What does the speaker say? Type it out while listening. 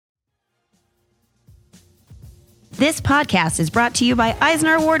This podcast is brought to you by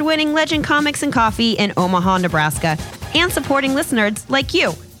Eisner Award-winning Legend Comics and Coffee in Omaha, Nebraska, and supporting listeners like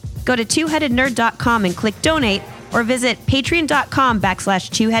you. Go to twoheadednerd.com and click donate, or visit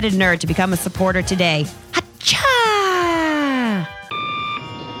patreon.com/twoheadednerd to become a supporter today. Hacha!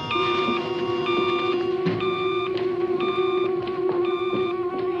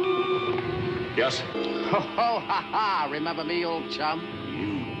 Yes? Ho, ho, ha, ha. Remember me, old chum?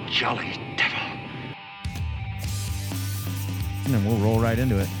 You jolly devil. And then we'll roll right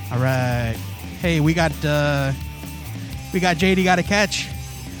into it. All right. Hey, we got JD Got a Catch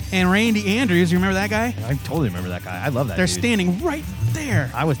and Randy Andrews. You remember that guy? I totally remember that guy. I love that They're dude. standing right there.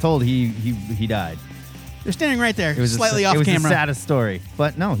 I was told he died. They're standing right there, It was slightly off It was camera. the saddest story,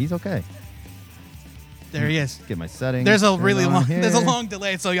 but no, he's okay. There he is. Get my settings. There's a turned really on long. here. There's a long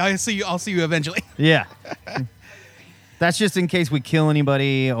delay, so I'll see you eventually. Yeah. That's just in case we kill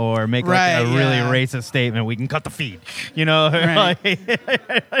anybody or make like a really racist statement. We can cut the feed. You know? Right.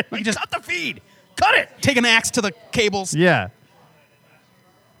 We just cut the feed. Cut it. Take an axe to the cables. Yeah.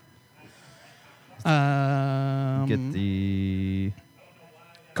 Um, Get the.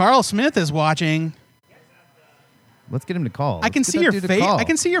 Carl Smith is watching. Let's get him to call. I can Let's see get your that dude to face. call. I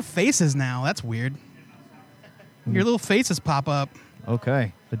can see your faces now. That's weird. Your little faces pop up.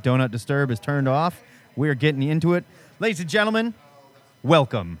 Okay. The Donut Disturb is turned off. We're getting into it. Ladies and gentlemen,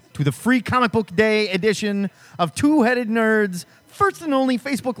 welcome to the free comic book day edition of Two Headed Nerds, first and only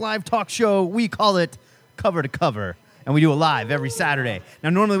Facebook Live talk show. We call it Cover to Cover, and we do it live every Saturday. Now,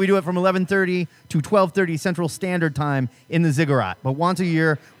 normally we do it from 11:30 to 12:30 Central Standard Time in the Ziggurat, but once a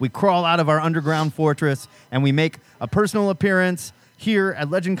year we crawl out of our underground fortress and we make a personal appearance here at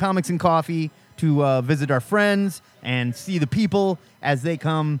Legend Comics and Coffee to visit our friends and see the people as they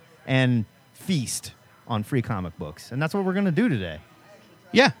come and feast on free comic books. And that's what we're going to do today.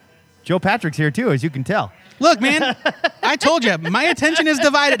 Yeah. Joe Patrick's here too, as you can tell. Look, man, I told you, my attention is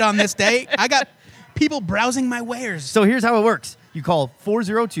divided on this day. I got people browsing my wares. So here's how it works. You call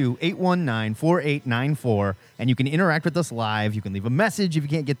 402-819-4894, and you can interact with us live. You can leave a message if you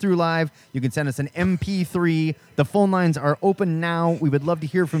can't get through live. You can send us an MP3. The phone lines are open now. We would love to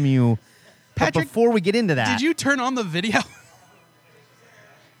hear from you. Patrick, but before we get into that... Did you turn on the video?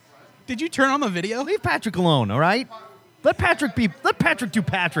 Did you turn on the video? Leave Patrick alone, all right? Let Patrick do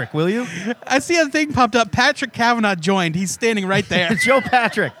Patrick, will you? I see a thing popped up. Patrick Kavanaugh joined. He's standing right there. Joe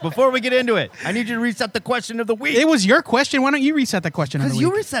Patrick, before we get into it, I need you to reset the question of the week. It was your question. Why don't you reset the question of the week?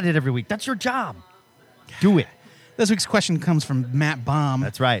 Because you reset it every week. That's your job. Do it. This week's question comes from Matt Baum.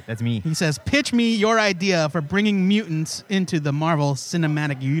 That's right. That's me. He says, pitch me your idea for bringing mutants into the Marvel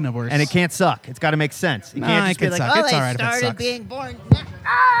Cinematic Universe. And it can't suck. It's got to make sense. It can't just it can be like, suck. oh, It's they all right if it started sucks. being born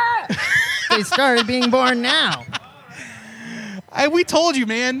now. They started being born now. We told you,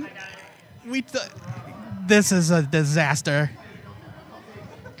 man. This is a disaster.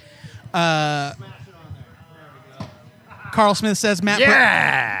 Carl Smith says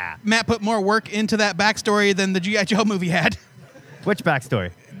Matt put more work into that backstory than the G.I. Joe movie had. Which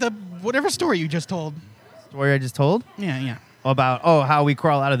backstory? Whatever story you just told. Story I just told? Yeah. About, how we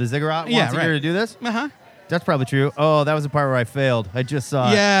crawl out of the ziggurat once a year to do this? Uh-huh. That's probably true. Oh, that was the part where I failed. I just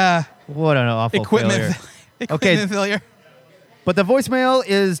saw Yeah. it. What an awful failure. Equipment failure. But the voicemail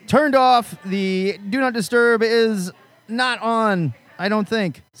is turned off. The Do Not Disturb is not on, I don't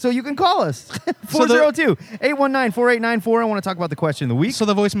think. So you can call us. 402-819-4894. I want to talk about the question of the week. So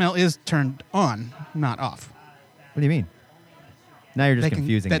the voicemail is turned on, not off. What do you mean? Now you're just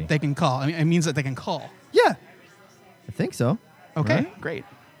confusing me. That they can call. I mean, it means that they can call. Yeah. I think so. Okay, Right? great.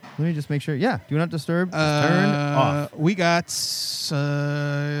 Let me just make sure. Yeah. Do Not Disturb is turned off. We got...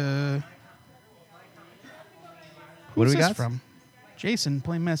 What do we Who's this got? from? Jason,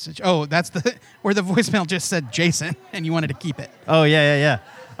 play message. Oh, that's where the voicemail just said Jason, and you wanted to keep it. Oh, yeah.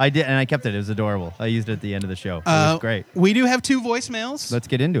 I did, and I kept it. It was adorable. I used it at the end of the show. It was great. We do have 2 voicemails. Let's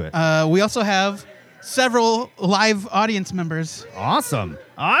get into it. We also have several live audience members. Awesome.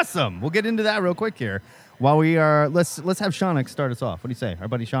 We'll get into that real quick here. While we are, let's have Shonix start us off. What do you say? Our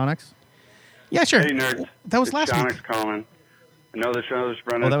buddy Shonix? Yeah, sure. Hey, nerds. That was It's last Shonix week. calling. I know the show's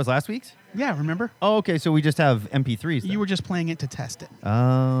running. Oh, that was last week's? Yeah, remember? Oh, okay. So we just have MP3s. Then. You were just playing it to test it.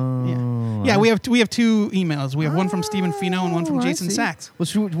 Oh. Yeah, we have 2 emails. We have one from Stephen Fino and one from I Jason see. Sachs. Well,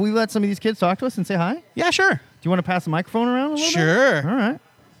 should we let some of these kids talk to us and say hi? Do Yeah, sure. you want to pass the microphone around a little bit? Sure. All right.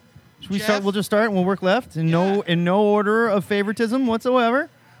 Should we Jeff? start? We'll just start and we'll work left in no order of favoritism whatsoever.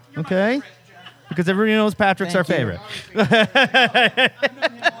 Okay. Because everybody knows Patrick's our favorite.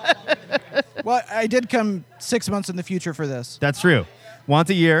 Well, I did come 6 months in the future for this. That's true. Once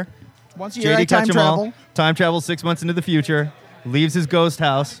a year. Once a year, I JD catch time 'em all. travel. Time travels 6 months into the future. Leaves his ghost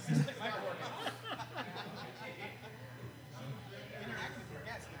house.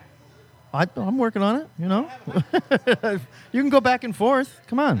 I'm working on it, you know. You can go back and forth.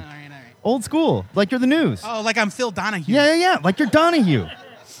 Come on. All right. Old school, like you're the news. Oh, like I'm Phil Donahue. Yeah, like you're Donahue.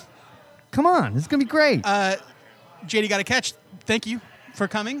 Come on, this is going to be great. JD Got a Catch, thank you for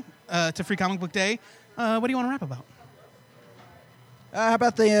coming to Free Comic Book Day. What do you want to rap about? How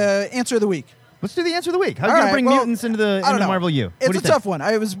about the answer of the week? Let's do the answer of the week. How are All you going right, to bring well, mutants into the I don't know. Marvel U? It's a tough one.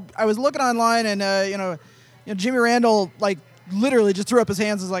 I was looking online, and you know, Jimmy Randall literally just threw up his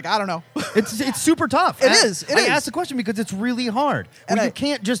hands. And was like, I don't know. It's super tough. It is. I asked the question because it's really hard. And You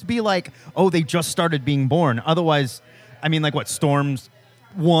can't just be like, oh, they just started being born. Otherwise, I mean, like what, Storm's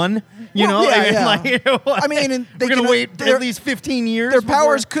one? You Well, know? yeah, I mean, yeah. like, I mean, and they we're going to can- wait their- at least 15 years. Their before-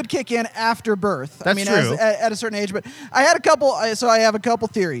 powers could kick in after birth. That's I mean, true. at a certain age. But I had a couple. So I have a couple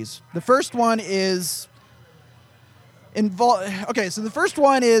theories. The first one is Okay, so the first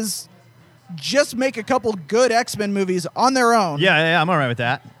one is just make a couple good X-Men movies on their own. Yeah, I'm all right with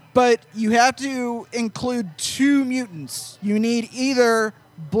that. But you have to include 2 mutants. You need either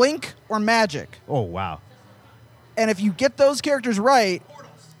Blink or Magic. Oh, wow. And if you get those characters right,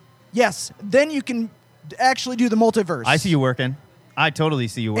 yes, then you can actually do the multiverse. I see you working. I totally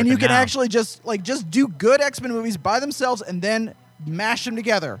see you working And you can now. actually just do good X-Men movies by themselves and then mash them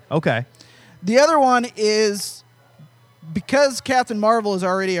together. Okay. The other one is because Captain Marvel is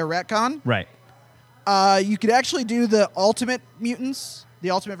already a retcon, Right. you could actually do the Ultimate Mutants,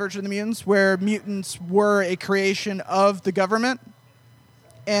 the Ultimate version of the mutants, where mutants were a creation of the government.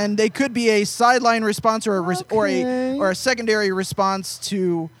 And they could be a sideline response or a secondary response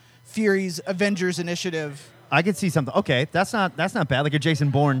to Fury's Avengers initiative. I could see something. Okay, that's not bad. Like a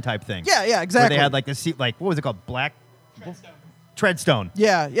Jason Bourne type thing. Yeah, exactly. Where they had like the seat, like what was it called? Treadstone.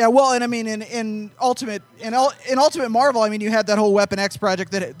 Yeah. Well, and I mean, in Ultimate Marvel, I mean, you had that whole Weapon X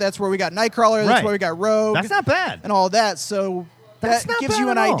project. That's where we got Nightcrawler. That's Right. where we got Rogue. That's not bad. And all that. So That's that not gives bad you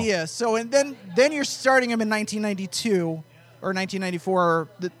an at all. idea. So and then you're starting them in 1992 or 1994,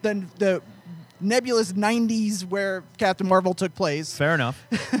 the nebulous 90s where Captain Marvel took place. Fair enough.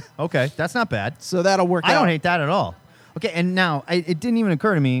 Okay, that's not bad. So that'll work out. I don't hate that at all. Okay, and now it didn't even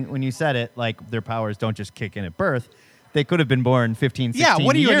occur to me when you said it, like their powers don't just kick in at birth. They could have been born 15, 16 Yeah,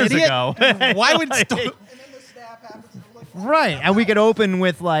 what are you, an years idiot? ago. Why would Right, and we could open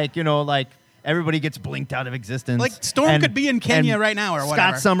with like everybody gets blinked out of existence. Like, Storm could be in Kenya and right now or Scott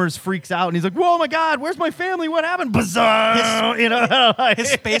whatever. Summers freaks out and he's like, "Whoa, my God, where's my family? What happened?" Bizarre.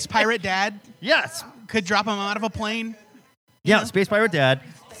 his space pirate dad yes. could drop him out of a plane? Yeah, Space Pirate Dad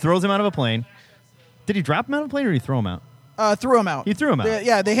throws him out of a plane. Did he drop him out of a plane or did he throw him out? Threw him out. He threw him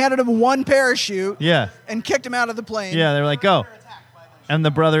out. They handed him one parachute. Yeah. And kicked him out of the plane. Yeah, they were like, "Go." And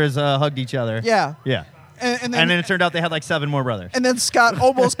the brothers hugged each other. Yeah. Yeah. And And then it turned out they had like 7 more brothers. And then Scott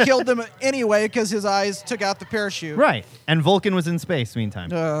almost killed them anyway because his eyes took out the parachute. Right. And Vulcan was in space meantime.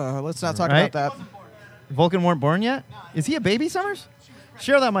 Let's not talk Right? about that. Vulcan weren't born yet? Is he a baby, Summers?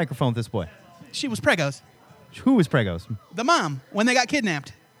 Share that microphone with this boy. She was Pregos. Who was Pregos? The mom, when they got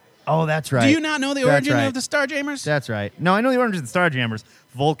kidnapped. Oh, that's right. Do you not know the That's origin right. of the Starjammers? That's right. No, I know the origin of the Starjammers.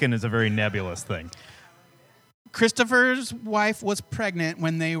 Vulcan is a very nebulous thing. Christopher's wife was pregnant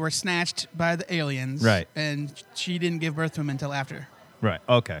when they were snatched by the aliens. Right. And she didn't give birth to him until after. Right.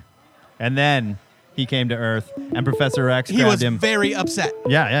 Okay. And then he came to Earth, and Professor X He grabbed was him. very upset.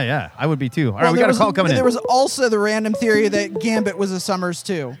 Yeah. I would be too. All right, Well, we there got a was- call coming in. There was also the random theory that Gambit was a Summers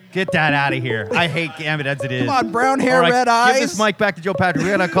too. Get that out of here. I hate Gambit as it is. Come on, brown hair, All right, red eyes. Give this mic back to Joe Patrick.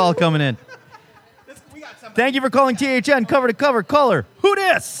 We got a call coming in. Thank you for calling THN cover to cover. Caller, who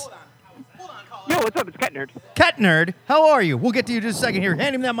dis? Yo, what's up? It's Cat Nerd. Cat Nerd, how are you? We'll get to you in just a second here.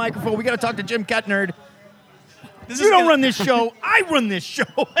 Hand him that microphone. We got to talk to Jim Cat Nerd. You don't run this show. I run this show.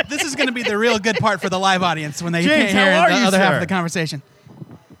 This is going to be the real good part for the live audience when they James, can't hear how are the you, other half sir? of the conversation.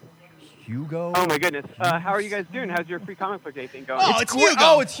 Hugo. Oh my goodness. How are you guys doing? How's your free comic book day thing going? Oh, it's Hugo. Hugo.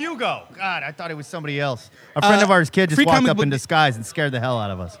 Oh, it's Hugo. God, I thought it was somebody else. A friend of ours' kid just free walked comic up book- in disguise and scared the hell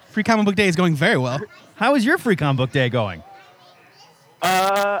out of us. Free Comic Book Day is going very well. How is your free comic book day going?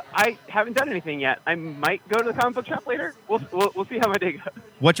 I haven't done anything yet. I might go to the comic book shop later. We'll see how my day goes.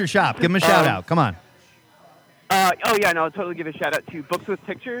 What's your shop? Give him a shout out. Come on. Oh yeah, no, I'll totally give a shout out to Books with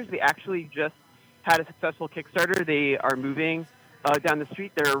Pictures. They actually just had a successful Kickstarter. They are moving down the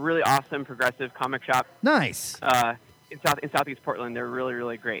street. They're a really awesome progressive comic shop Nice. in Southeast Portland. They're really,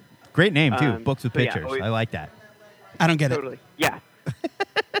 really great. Great name, too. Books with so yeah, Pictures. always- I like that. I don't get Totally. Yeah.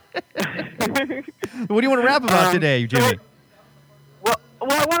 What do you want to rap about today, Jimmy? Well,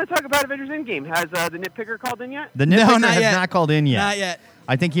 I want to talk about Avengers Endgame. Has the Nitpicker called in yet? The No, Nitpicker not has yet. not called in it. yet. Not yet.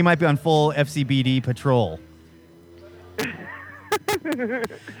 I think he might be on full FCBD patrol.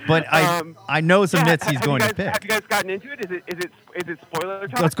 But I know some nits he's going to pick. Have you guys gotten into it? Is it spoiler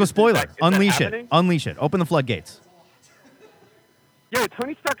talk? Let's go spoiler. Is that Unleash it. happening? Unleash it. Open the floodgates. Yo,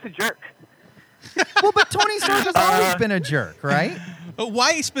 Tony Stark's a jerk. Well, but Tony Stark has always been a jerk, right?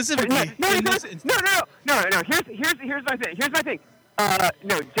 Why specifically? No. in this instance? No. Here's my thing. Here's my thing.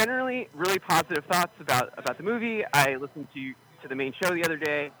 No, generally, really positive thoughts about the movie. I listened to the main show the other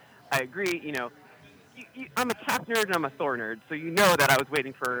day. I agree. You know, I'm a Cap nerd and I'm a Thor nerd, so you know that I was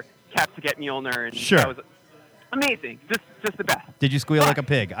waiting for Cap to get Mjolnir, and Sure. that was amazing. Just the best. Did you squeal But like a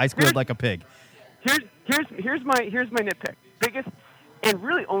pig? I squealed like a pig. Here's my nitpick. Biggest and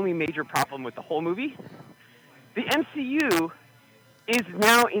really only major problem with the whole movie. The MCU is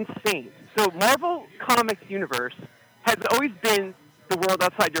now insane. So Marvel Comics universe has always been the world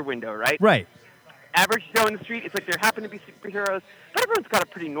outside your window, right? Right. Average Joe in the street, it's like there happen to be superheroes, but everyone's got a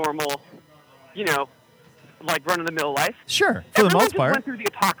pretty normal, you know, like run-of-the-mill life. Sure, for the Everyone most just part. went through the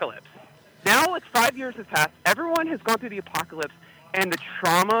apocalypse. Now, like 5 years has passed, everyone has gone through the apocalypse, and the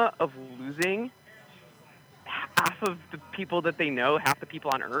trauma of losing half of the people that they know, half the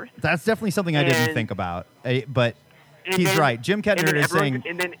people on Earth. That's definitely something I didn't And- think about. But and he's then- right. Jim and Kettner then is everyone- saying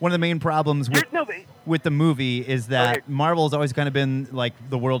and then- one of the main problems with No, but- with the movie is that Okay. Marvel's always kind of been like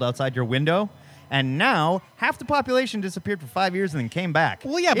the world outside your window. And now half the population disappeared for 5 years and then came back.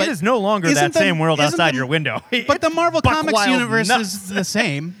 Well, yeah, but it is no longer isn't that same world isn't outside your window. But the Marvel Buck Comics wild universe nuts. is the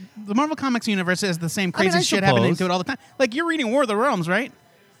same. The Marvel Comics universe is the same crazy I shit happening suppose. to it all the time. Like, you're reading War of the Realms, right?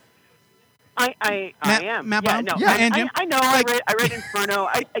 I Matt- am. Matt yeah, Baum? no, Yeah, I, and Jim? I know. I read Inferno.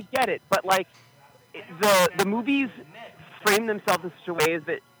 I get it, but like the movies frame themselves in such a way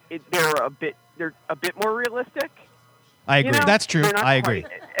that they're a bit more realistic. I agree. You know? That's true. They're not I agree.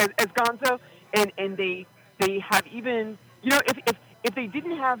 quite as Gonzo, and they have even, you know, if they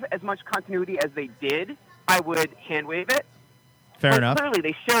didn't have as much continuity as they did, I would hand wave it. Fair But enough. Clearly,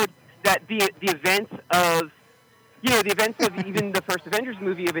 they showed that the events of, you know, the events of even the first Avengers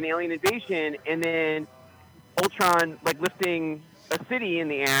movie of an alien invasion, and then Ultron like lifting a city in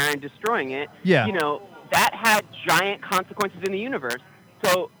the air and destroying it. Yeah. You know, that had giant consequences in the universe.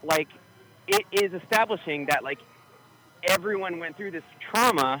 So like, it is establishing that like everyone went through this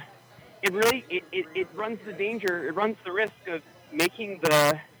trauma. It really it runs the danger. It runs the risk of making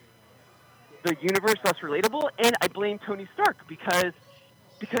the universe less relatable. And I blame Tony Stark because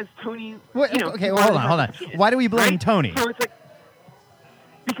Tony. Wait, you know, okay, well, hold on. kid, Why do we blame right? Tony? So it's like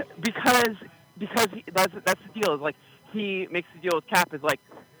because that's the deal. Is like he makes the deal with Cap. Is like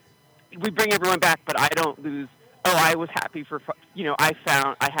we bring everyone back, but I don't lose. Oh, I was happy for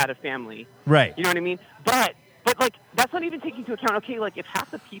I had a family. Right. You know what I mean? But like that's not even taking into account. Okay, like if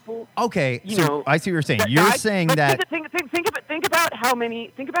half the people. Okay, You so know, I see what you're saying. that You're died- saying but that think about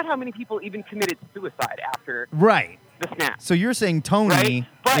how many people even committed suicide after right. the snap. So you're saying Tony Right,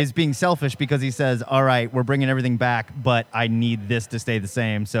 but- is being selfish because he says, "All right, we're bringing everything back, but I need this to stay the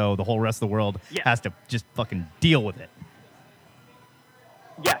same, so the whole rest of the world Yes. has to just fucking deal with it."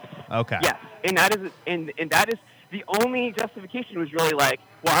 Yes. Okay. Yes, and that is the only justification was really like,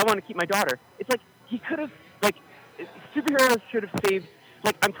 well, I want to keep my daughter. It's like he could have like superheroes should have saved.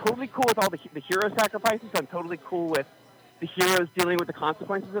 Like I'm totally cool with all the hero sacrifices. I'm totally cool with the heroes dealing with the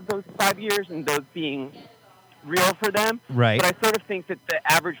consequences of those 5 years and those being real for them. Right. But I sort of think that the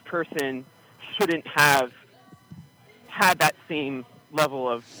average person shouldn't have had that same level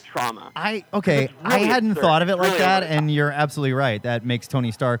of trauma. I It's really hadn't absurd. thought of it It's like really that, over the and top. you're absolutely right. That makes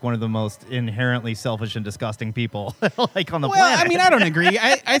Tony Stark one of the most inherently selfish and disgusting people like on the Well, planet. I mean, I don't agree.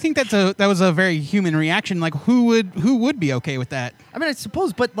 I think that was a very human reaction. Like, who would be okay with that? I mean, I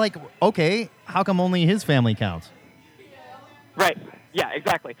suppose, but like, okay, how come only his family counts? Right. Yeah,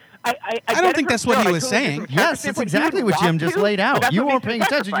 exactly. I don't get it think from that's what Joe. he I was totally get saying. from a Yes, character that's standpoint. exactly He what Jim want just to, laid but out. that's You what weren't makes paying him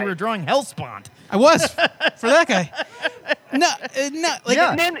attention. You sacrifice. were drawing Hellspawn. I was for that guy. No, like Yeah.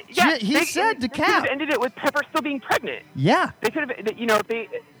 And then, yeah, He said to they could Cap. have ended it with Pepper still being pregnant. Yeah. They could have, you know, they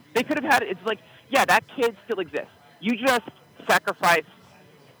could have had it. It's like, yeah, that kid still exists. You just sacrifice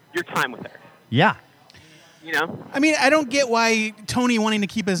your time with her. Yeah. You know? I mean, I don't get why Tony wanting to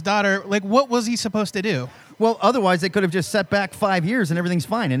keep his daughter. Like, what was he supposed to do? Well, otherwise they could have just set back 5 years and everything's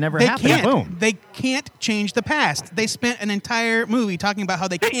fine. It never They happened. can't. Boom. They can't change the past. They spent an entire movie talking about how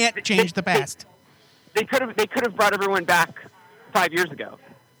they can't change the past. They could have brought everyone back 5 years ago,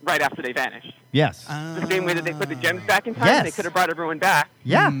 right after they vanished. Yes. The same way that they put the gems back in time, Yes. they could have brought everyone back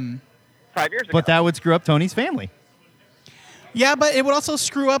yeah. 5 years ago. But that would screw up Tony's family. Yeah, but it would also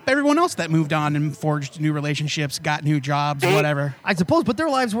screw up everyone else that moved on and forged new relationships, got new jobs, whatever. I suppose, but their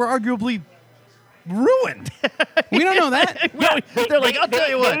lives were arguably ruined. We don't know that. They're like, I'll tell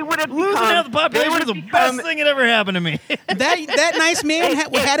you they what, would've losing become- half the population they was the would've best become- thing that ever happened to me. That nice man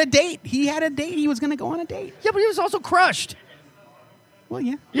had a date. He had a date. He was going to go on a date. Yeah, but he was also crushed. Well,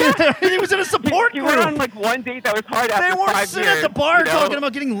 yeah. Yeah, he was in a support You group. went on like one date that was hard They after weren't 5 sitting years. at the bar you know? talking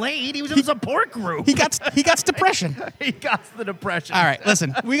about getting laid. He was in a support group. He got depression. he got the depression. All right,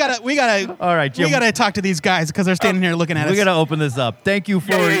 listen. We gotta. All right, Jim. We gotta talk to these guys because they're standing here looking at us. We got to open this up. Thank you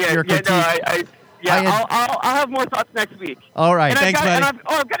for your critique. I'll have more thoughts next week. All right, And thanks, I've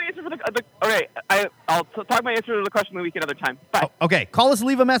buddy. got an answer for the. Okay, I'll talk my answer to the question of the week another time. Bye. Okay, call us,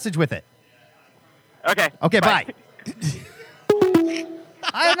 leave a message with it. Okay. Okay, bye.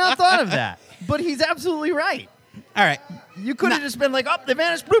 I had not thought of that, but he's absolutely right. All right. You could have just been like, oh, they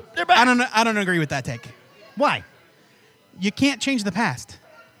vanished, bloop, they're back. I don't agree with that take. Why? You can't change the past.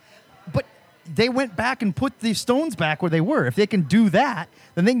 But they went back and put the stones back where they were. If they can do that,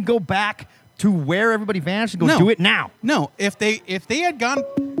 then they can go back to where everybody vanished and go No. do it now. No, if they had gone,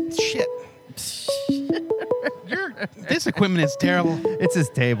 shit. This equipment is terrible. It's his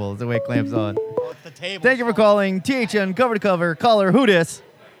table. It's the way it clamps on. The table. Thank you for calling THN cover to cover. Caller, who dis?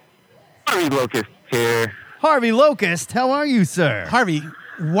 Harvey Locust here. Harvey Locust. How are you, sir? Harvey,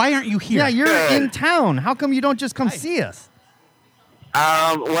 why aren't you here? Yeah, you're Good. in town. How come you don't just come see us?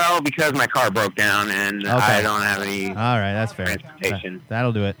 Well, because my car broke down and I don't have any. All right, that's fair. Transportation.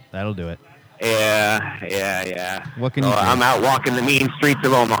 That'll do it. That'll do it. Yeah. What can you do? I'm out walking the mean streets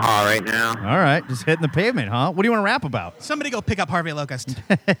of Omaha right now. All right, just hitting the pavement, huh? What do you want to rap about? Somebody go pick up Harvey Locust.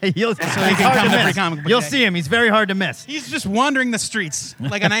 You'll, he can come to Free Comic Book You'll Day. see him. He's very hard to miss. He's just wandering the streets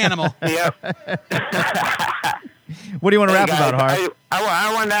like an animal. Yep. What do you want to rap Hey, about, guys, Harv?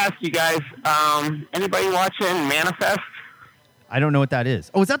 I wanted to ask you guys, anybody watching Manifest? I don't know what that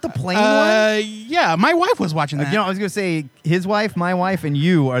is. Oh, is that the plane one? Yeah, my wife was watching that. You know, I was going to say his wife, my wife, and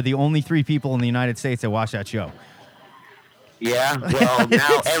you are the only 3 people in the United States that watch that show. Yeah, well,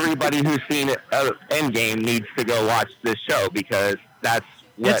 now everybody who's seen it, Endgame needs to go watch this show because that's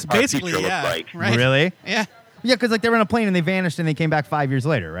what It's our basically, future yeah, looks like. right. Really? Yeah. Yeah, because like they were on a plane and they vanished and they came back 5 years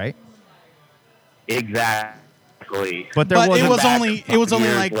later, right? Exactly. But there But wasn't it was Back only years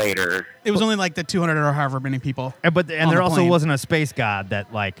like later. it was only like the 200 or however many people. and on there the also plane. wasn't a space god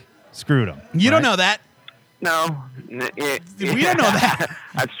that like screwed him. You don't right? know that. No, We don't know that.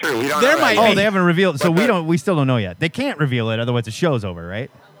 That's true. We don't. There know might that be. Oh, they haven't revealed. So But we still don't know yet. They can't reveal it, otherwise the show's over, right?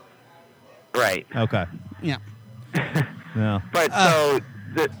 Right. Okay. Yeah. No. But I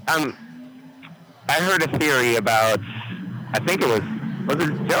heard a theory about. I think it was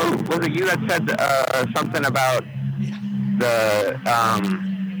it Joe? Was it you that said something about the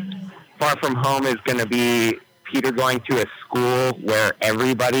Far From Home is going to be Peter going to a school where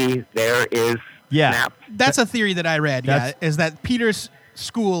everybody there is snapped? That's a theory that I read. That's- Is that Peter's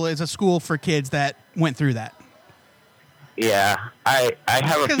school is a school for kids that went through that. Yeah, I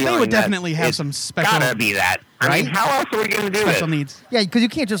have a Because feeling they would that definitely have it's some special Gotta be that. I mean, Right? how else are we going to do special this? needs. Yeah, because you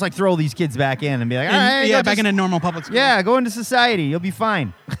can't just like throw these kids back in and be like, all right, Yeah, go back just- into normal public school. Yeah, go into society. You'll be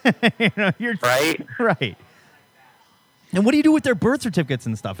fine. You're Right? right. And what do you do with their birth certificates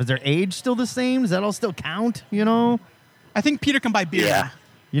and stuff? Is their age still the same? Does that all still count? You know? I think Peter can buy beer. Yeah. now.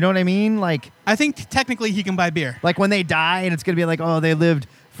 You know what I mean? Like Technically he can buy beer. when they die and it's going to be like, oh, they lived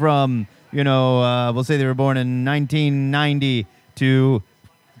from, we'll say they were born in 1990 to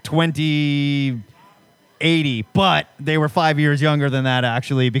 2080, but they were 5 years younger than that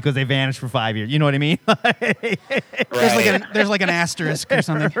actually because they vanished for 5 years. You know what I mean? There's like an asterisk or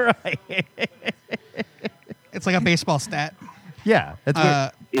something. Right. It's like a baseball stat. Yeah. That's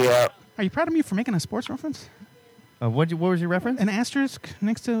weird. Yeah. Are you proud of me for making a sports reference? What was your reference? An asterisk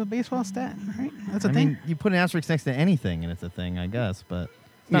next to a baseball stat, right? That's a I thing. mean, you put an asterisk next to anything and it's a thing, I guess, but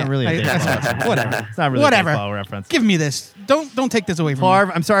it's not Yeah, really a baseball reference. Whatever. It's not really Whatever. a baseball reference. Give me this. Don't take this away from Harv,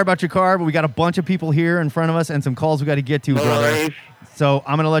 me. I'm sorry about your car, but we got a bunch of people here in front of us and some calls we got to get to, No brother. worries. So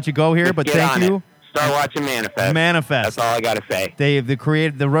I'm going to let you go here, Just but get thank on you. it. Start watching Manifest. Manifest. That's all I got to say. The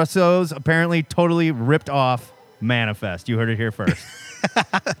Russos apparently totally ripped off Manifest. You heard it here first.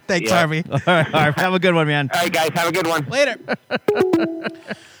 Thanks, Yeah. Harvey. All right, Harv, have a good one, man. All right, guys. Have a good one. Later.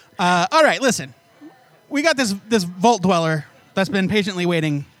 All right, listen. We got this Vault Dweller that's been patiently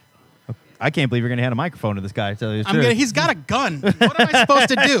waiting. I can't believe you're going to hand a microphone to this guy. To tell you the truth. He's got a gun. What am I supposed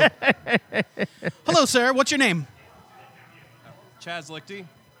to do? Hello, sir. What's your name? Chaz Lichty.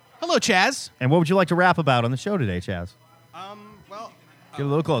 Hello, Chaz. And what would you like to rap about on the show today, Chaz? Well, Get a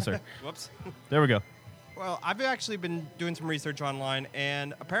little closer. whoops. There we go. Well, I've actually been doing some research online,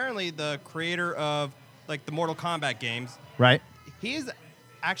 and apparently the creator of like the Mortal Kombat games, Right? he's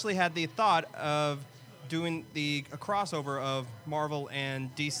actually had the thought of doing a crossover of Marvel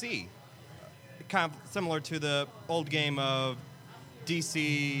and DC. kind of similar to the old game of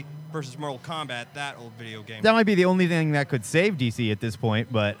DC versus Mortal Kombat, that old video game. That might be the only thing that could save DC at this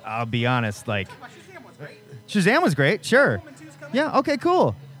point, but I'll be honest, like, Shazam was great, sure. Yeah, okay,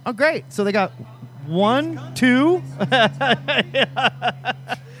 cool. Oh, great. So they got 1, 2.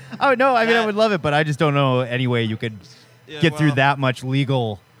 Oh, no, I mean, I would love it, but I just don't know any way you could get through that much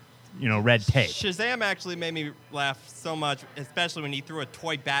legal, red tape. Shazam actually made me laugh so much, especially when he threw a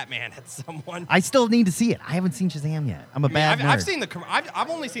toy Batman at someone. I still need to see it. I haven't seen Shazam yet. I'm a bad nerd. I've seen I've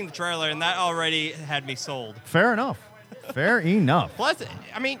only seen the trailer, and that already had me sold. Fair enough. Fair enough. Plus,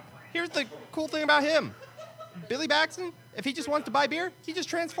 I mean, here's the cool thing about him. Billy Baxton, if he just wants to buy beer, he just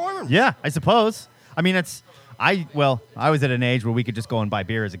transforms him. Yeah, I suppose. I mean, I was at an age where we could just go and buy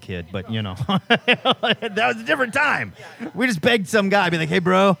beer as a kid, but, that was a different time. We just begged some guy, be like, hey,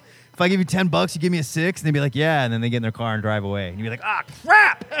 bro, if I give you $10, you give me a 6? And they'd be like, yeah, and then they get in their car and drive away. And you'd be like, ah,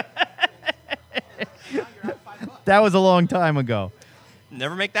 crap! That was a long time ago.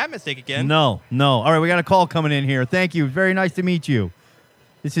 Never make that mistake again. No. All right, we got a call coming in here. Thank you. Very nice to meet you.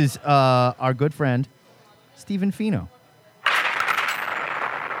 This is our good friend, Stephen Fino.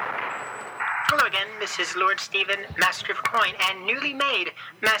 Hello again, this is Lord Stephen, Master of Coin, and newly made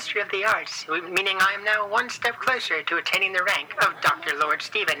Master of the Arts, meaning I am now one step closer to attaining the rank of Dr. Lord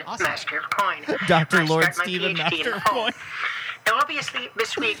Stephen, Master of Coin. Dr. I Lord start my Stephen, PhD Master in of Hall. Coin. Now, obviously,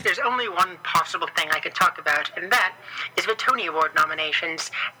 this week there's only one possible thing I could talk about, and that is the Tony Award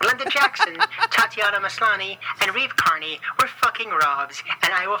nominations. Glenda Jackson, Tatiana Maslany, and Reeve Carney were fucking robs,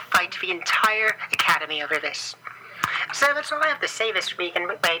 and I will fight the entire Academy over this. So that's all I have to say this week, and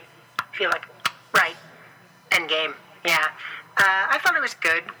wait, I feel like, right, Endgame, yeah. I thought it was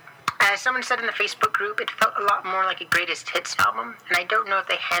good. As someone said in the Facebook group, it felt a lot more like a greatest hits album, and I don't know if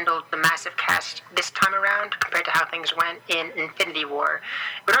they handled the massive cast this time around compared to how things went in Infinity War.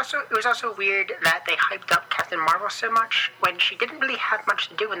 But it was also weird that they hyped up Captain Marvel so much when she didn't really have much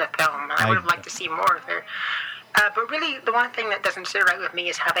to do in the film. I would have liked to see more of her. But really, the one thing that doesn't sit right with me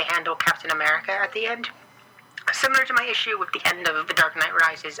is how they handle Captain America at the end. Similar to my issue with the end of The Dark Knight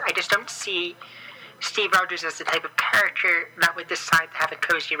Rises, I just don't see Steve Rogers as the type of character that would decide to have a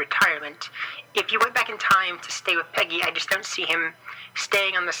cozy retirement. If you went back in time to stay with Peggy, I just don't see him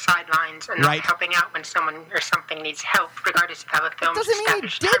staying on the sidelines and not helping out when someone or something needs help, regardless of how the film's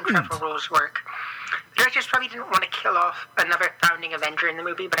established time travel rules work. The directors probably didn't want to kill off another founding Avenger in the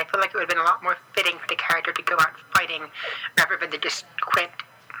movie, but I feel like it would have been a lot more fitting for the character to go out fighting rather than to just quit.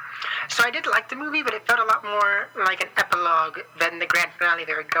 So I did like the movie, but it felt a lot more like an epilogue than the grand finale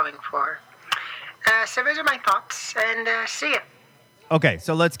they were going for. So those are my thoughts, and see ya. Okay,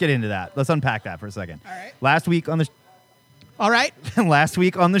 so let's get into that. Let's unpack that for a second. All right. Last week on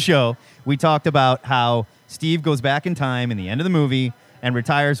the show, we talked about how Steve goes back in time in the end of the movie and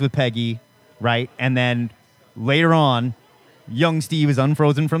retires with Peggy, right? And then later on, young Steve is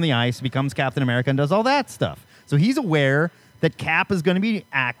unfrozen from the ice, becomes Captain America, and does all that stuff. So he's aware that Cap is going to be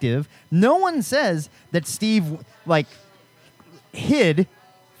active. No one says that Steve, hid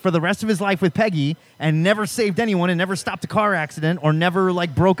for the rest of his life with Peggy and never saved anyone and never stopped a car accident or never,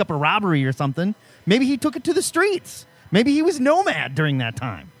 broke up a robbery or something. Maybe he took it to the streets. Maybe he was nomad during that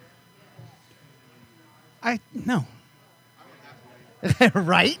time. No.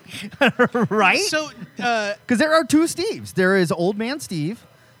 Right? Right? So, because there are two Steves. There is old man Steve.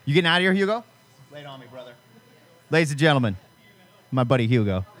 You getting out of here, Hugo? Lay it on me, brother. Ladies and gentlemen, my buddy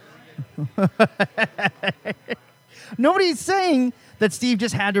Hugo. Nobody's saying that Steve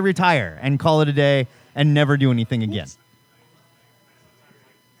just had to retire and call it a day and never do anything again. It's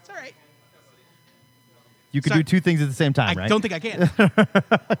all right. You could do two things at the same time, right? I don't think I can.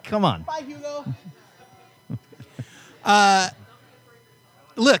 Come on. Bye, Hugo.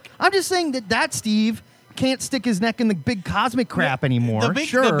 Look. I'm just saying that Steve can't stick his neck in the big cosmic crap anymore. The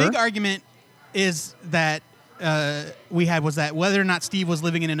big argument is that we had was that whether or not Steve was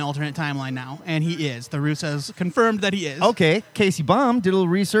living in an alternate timeline now, and he is. The Russos confirmed that he is. Okay, Casey Baum did a little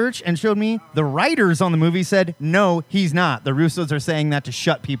research and showed me the writers on the movie said, no, he's not. The Russos are saying that to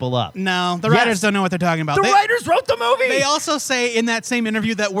shut people up. No, the writers don't know what they're talking about. The writers wrote the movie! They also say in that same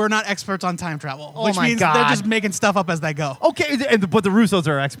interview that we're not experts on time travel, which my means God. they're just making stuff up as they go. Okay, but the Russos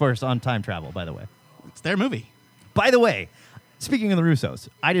are experts on time travel, by the way. It's their movie. By the way, speaking of the Russos,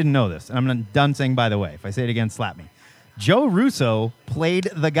 I didn't know this, and I'm done saying by the way. If I say it again, slap me. Joe Russo played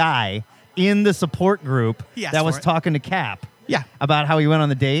the guy in the support group that was talking to Cap about how he went on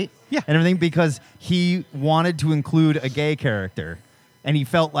the date and everything because he wanted to include a gay character, and he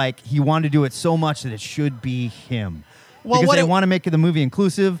felt like he wanted to do it so much that it should be him. Because they want to make the movie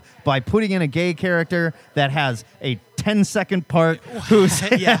inclusive by putting in a gay character that has a 10-second part who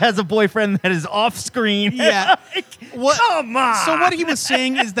has a boyfriend that is off screen. Yeah. Come on. So what he was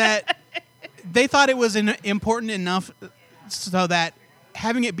saying is that they thought it was important enough so that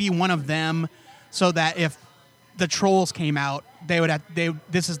having it be one of them, so that if the trolls came out,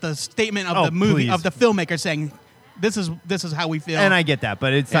 this is the statement of the movie of the filmmaker saying, this is how we feel. And I get that,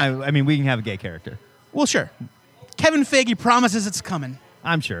 but it's time. I mean, we can have a gay character. Well, sure. Kevin Feige promises it's coming.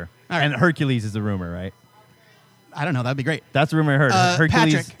 I'm sure. Right. And Hercules is the rumor, right? I don't know. That'd be great. That's the rumor I heard.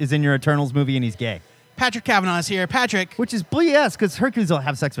 Hercules Patrick. is in your Eternals movie and he's gay. Patrick Kavanaugh is here. Patrick. Which is BS because Hercules will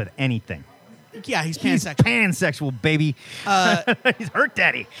have sex with anything. Yeah, he's He's pansexual. pansexual, baby. He's Herc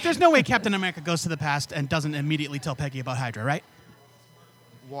Daddy. There's no way Captain America goes to the past and doesn't immediately tell Peggy about Hydra, right?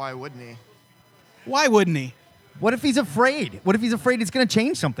 Why wouldn't he? Why wouldn't he? What if he's afraid? What if he's afraid it's going to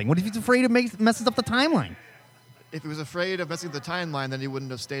change something? What if he's afraid it messes up the timeline? If he was afraid of messing with the timeline, then he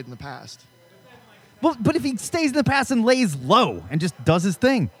wouldn't have stayed in the past. Well, but if he stays in the past and lays low and just does his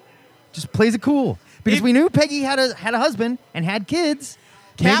thing, just plays it cool. Because we knew Peggy had a husband and had kids.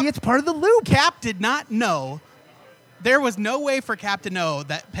 Maybe it's part of the loop. Cap did not know. There was no way for Cap to know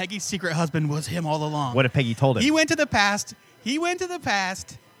that Peggy's secret husband was him all along. What if Peggy told him? He went to the past,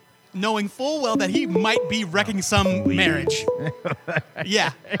 knowing full well that he might be wrecking some marriage.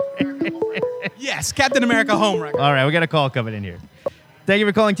 Yeah. Yes, Captain America home wrecker. All right, we got a call coming in here. Thank you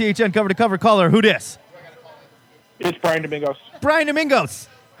for calling THN Cover to Cover. Caller, who dis? It's Brian Domingos. Brian Domingos.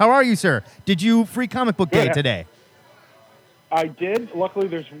 How are you, sir? Did you free comic book day today? I did. Luckily,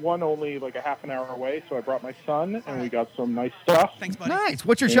 there's one only like a half an hour away, so I brought my son, and we got some nice stuff. Thanks, buddy. Nice.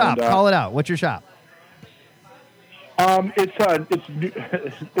 What's your shop? Call it out. What's your shop? It's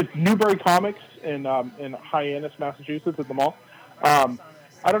Newbury Comics in Hyannis, Massachusetts, at the mall.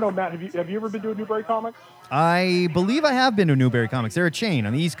 I don't know, Matt. Have you ever been to a Newbury Comics? I believe I have been to Newbury Comics. They're a chain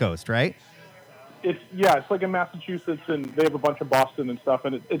on the East Coast, right? It's like in Massachusetts, and they have a bunch in Boston and stuff.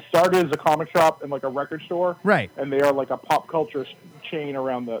 And it started as a comic shop and like a record store, right? And they are like a pop culture chain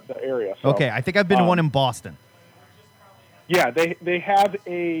around the area. So, okay, I think I've been to one in Boston. Yeah, they have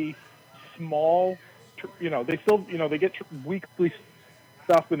a small, they still they get weekly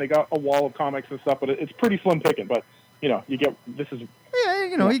stuff, and they got a wall of comics and stuff. But it's pretty slim picking. But you get this is you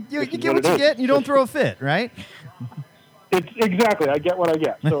get what you get, and you don't throw a fit, right? It's exactly. I get what I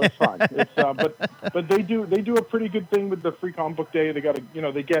get, so it's fine. It's but they do a pretty good thing with the free comic book day. They got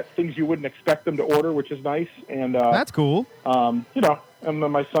they get things you wouldn't expect them to order, which is nice. And that's cool. And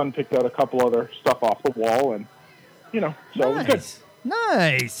then my son picked out a couple other stuff off the wall, and so nice. it was good.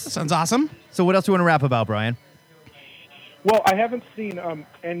 Nice. That sounds awesome. So what else do you want to rap about, Brian? Well, I haven't seen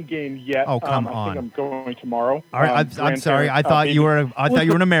Endgame yet. Oh, come I on! think I'm going tomorrow. All right, I'm sorry. I thought you were. I thought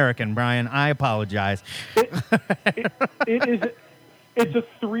you were an American, Brian. I apologize. It's a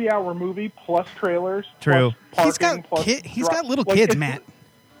 3-hour movie plus trailers. True. Plus He's got little kids, Matt.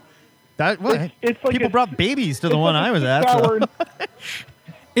 It's like people brought babies to the one I was at. So.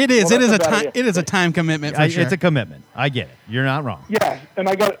 It is. Well, it is a time commitment for sure. It's a commitment. I get it. You're not wrong. Yeah, and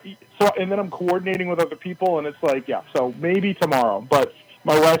and then I'm coordinating with other people, and it's like, so maybe tomorrow. But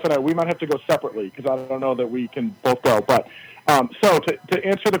my wife and we might have to go separately because I don't know that we can both go. But so to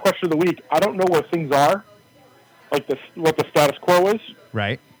answer the question of the week, I don't know where things are, like what the status quo is.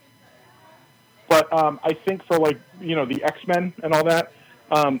 Right. But I think for the X-Men and all that,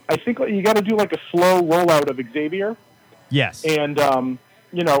 I think you got to do like a slow rollout of Xavier. Yes. And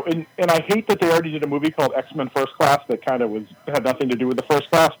and I hate that they already did a movie called X-Men First Class that kind of had nothing to do with the First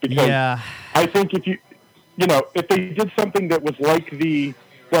Class, because I think if they did something that was like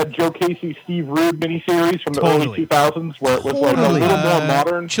that Joe Casey, Steve Rude miniseries from the early 2000s, where it was like a little more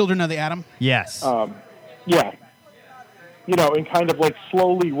modern. Children of the Atom. Yes. And kind of like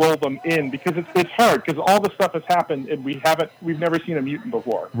slowly roll them in, because it's hard because all the stuff has happened and we've never seen a mutant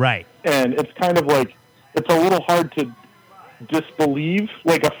before. Right. And it's kind of like it's a little hard to disbelieve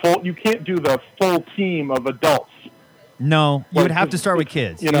you can't do the full team of adults. No, you would have to start with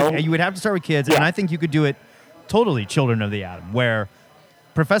kids. You would have to start with kids, and I think you could do it totally Children of the Atom, where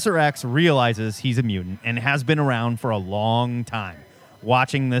Professor X realizes he's a mutant and has been around for a long time,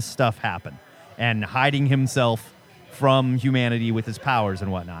 watching this stuff happen and hiding himself from humanity with his powers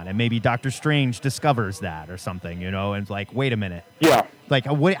and whatnot. And maybe Doctor Strange discovers that or something, and it's like, wait a minute. Yeah. Like,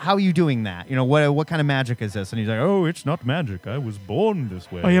 how are you doing that? What kind of magic is this? And he's like, oh, it's not magic. I was born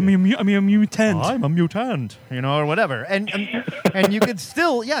this way. I'm a mutant. I'm a mutant, or whatever. And you could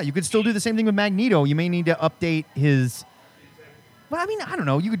still, do the same thing with Magneto. You may need to update his. Well, I mean, I don't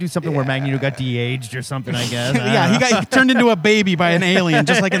know. You could do something where Magneto got de-aged or something, I guess. He got turned into a baby by an alien,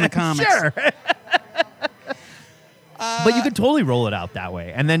 just like in the comics. Sure. But you could totally roll it out that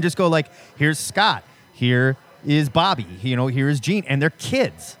way, and then just go like, here's Scott. Here is Bobby. Here is Jean, and they're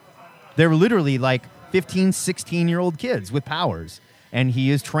kids. They're literally like 15, 16-year-old kids with powers, and he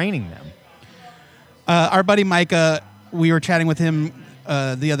is training them. Our buddy Micah, we were chatting with him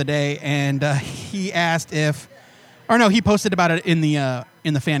the other day, and he asked he posted about it in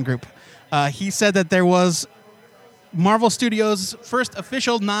the fan group. He said that there was Marvel Studios' first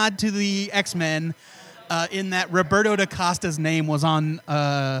official nod to the X-Men in that Roberto da Costa's name was on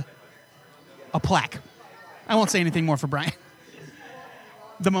a plaque. I won't say anything more for Brian.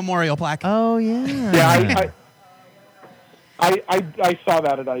 The memorial plaque. Oh, yeah. Yeah, I saw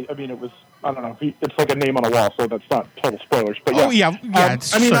that, and I mean, it was, I don't know, it's like a name on a wall, so that's not total spoilers. But yeah. Oh, yeah.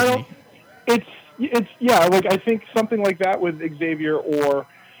 I mean, it's like, I think something like that with Xavier, or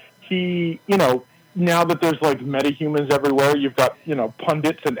he, now that there's like metahumans everywhere, you've got,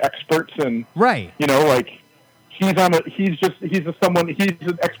 pundits and experts, and right. Like he's an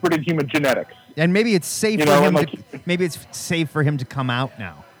expert in human genetics. And maybe it's safe for him maybe it's safe for him to come out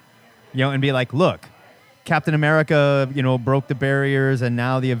now. And be like, look, Captain America, broke the barriers, and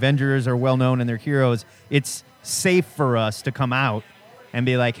now the Avengers are well known and they're heroes. It's safe for us to come out and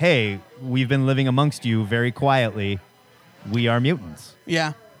be like, hey, we've been living amongst you very quietly. We are mutants.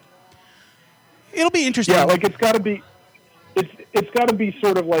 Yeah. It'll be interesting. Yeah, like it's got to be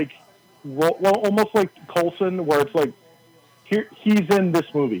sort of like, almost like Coulson, where it's like, he's in this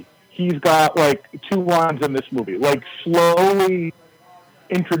movie. He's got like 2 lines in this movie, like slowly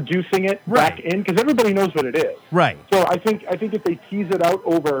introducing it back in, because everybody knows what it is. Right. So I think if they tease it out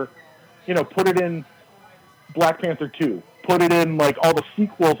over, put it in Black Panther 2, put it in like all the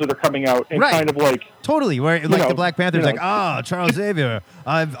sequels that are coming out, and kind of like totally where like the Black Panther's like, Charles Xavier,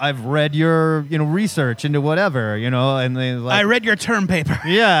 I've read your research into whatever, and they like, I read your term paper.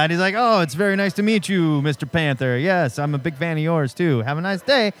 Yeah, and he's like, oh, it's very nice to meet you, Mr. Panther. Yes, I'm a big fan of yours too. Have a nice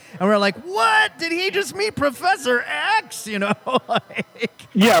day. And we're like, what? Did he just meet Professor X? Yeah,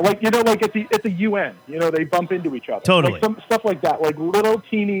 like like at the UN, they bump into each other. Totally. Like some stuff like that, like little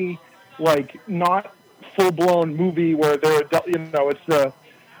teeny, like not full-blown movie where they're, it's the,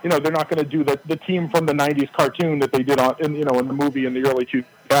 they're not going to do the team from the 90s cartoon that they did in the movie in the early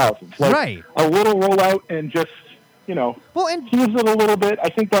 2000s. Like, right. A little rollout and just, tease it a little bit. I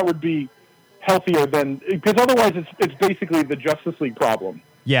think that would be healthier than, because otherwise it's basically the Justice League problem.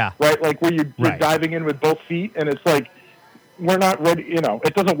 Yeah. Right? Like where you're diving in with both feet, and it's like, we're not ready,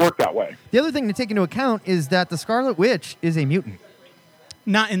 it doesn't work that way. The other thing to take into account is that the Scarlet Witch is a mutant.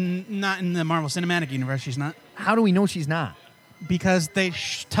 Not in the Marvel Cinematic Universe, she's not. How do we know she's not? Because they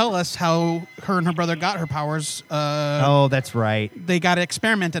tell us how her and her brother got her powers. Oh, that's right. They got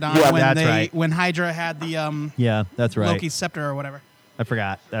experimented on when Hydra had the yeah, that's right. Loki's scepter or whatever. I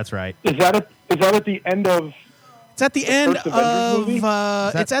forgot. That's right. Is that at the end of? It's at the end of.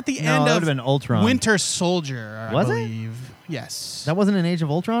 It's at the end that of would have been Ultron. Winter Soldier. I was believe. It? Yes. That wasn't in Age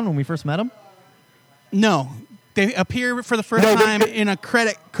of Ultron when we first met him. No. They appear for the first time in a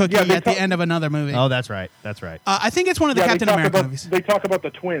credit cookie at the end of another movie. Oh, that's right. That's right. I think it's one of the Captain America movies. They talk about the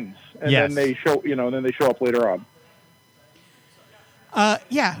twins, and then they show, and then they show up later on.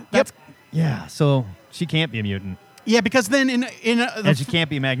 Yeah. Yeah. So she can't be a mutant. Yeah, because then and she can't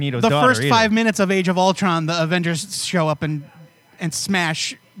be Magneto's the daughter first either. 5 minutes of Age of Ultron, the Avengers show up and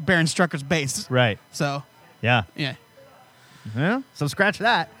smash Baron Strucker's base. Right. So. Yeah. Yeah. Well, so scratch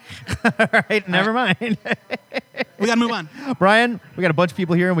that. All right, never mind. We got to move on. Brian, we got a bunch of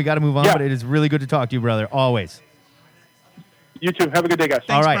people here, and we got to move on, Yeah. but it is really good to talk to you, brother, always. You too. Have a good day, guys.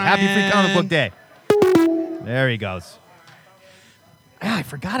 All right, Brian. happy Free Comic Book Day. There he goes. I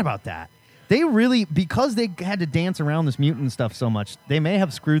forgot about that. They really, because they had to dance around this mutant stuff so much, they may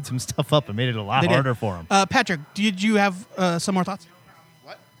have screwed some stuff up and made it a lot harder for them. Patrick, did you have some more thoughts?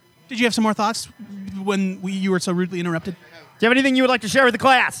 What? Did you have some more thoughts when you were so rudely interrupted? Do you have anything you would like to share with the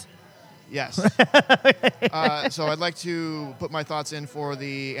class? Yes. So I'd like to put my thoughts in for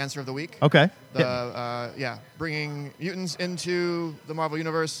the answer of the week. Okay. Bringing mutants into the Marvel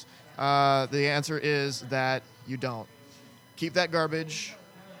Universe. The answer is that you don't. Keep that garbage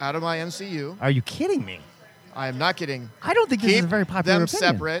out of my MCU. Are you kidding me? I am not kidding. I don't think this is a very popular them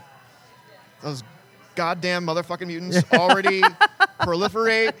opinion. Separate. Those goddamn motherfucking mutants already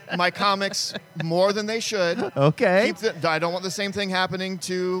proliferate my comics more than they should. Okay. I don't want the same thing happening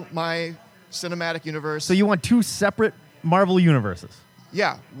to my cinematic universe. So you want 2 separate Marvel universes?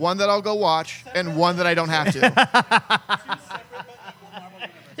 Yeah, one that I'll go watch and one that I don't have to.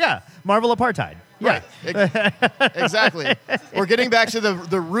 Yeah, Marvel apartheid. Yeah. Right. Exactly. We're getting back to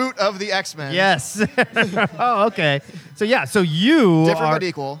the root of the X-Men. Yes. Oh, okay. So you Different are but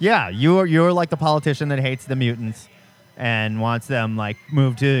equal. Yeah, you're like the politician that hates the mutants and wants them like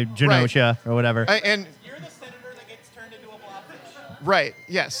moved to Genosha or whatever. And Right.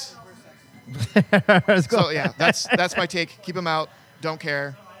 Yes. Let's go. So yeah, that's my take. Keep them out. Don't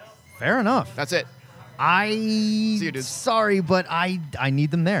care. Fair enough. That's it. See you, dudes. Sorry, but I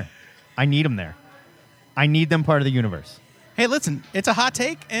need them there. I need them there. I need them part of the universe. Hey, listen, it's a hot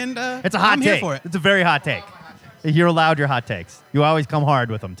take, and It's a hot I'm take. here for it. It's a very hot take. You're allowed your hot takes. You always come hard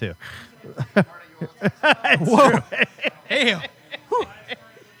with them too. Whoa. Hey, whew.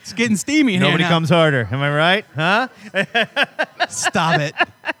 It's getting steamy in Nobody here now. comes harder. Am I right? Huh? Stop it.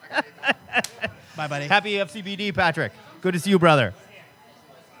 Bye, buddy. Happy FCBD, Patrick. Good to see you, brother.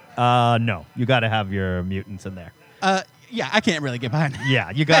 No, you got to have your mutants in there. Yeah, I can't really get behind that.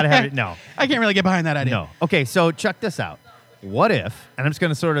 Yeah, you got to have it. No. I can't really get behind that idea. No. Okay, so check this out. What if, and I'm just going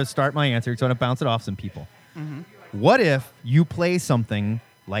to sort of start my answer, so I'm going to bounce it off some people. Mm-hmm. What if you play something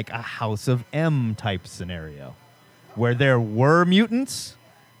like a House of M type scenario where there were mutants,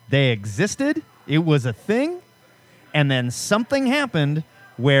 they existed, it was a thing, and then something happened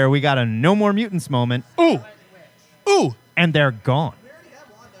where we got a no more mutants moment. Ooh, and they're gone.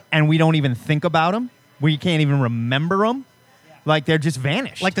 And we don't even think about them. We can't even remember them. Like, they're just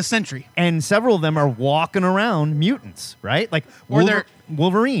vanished. Like the Sentry. And several of them are walking around mutants, right? Like, Or they're-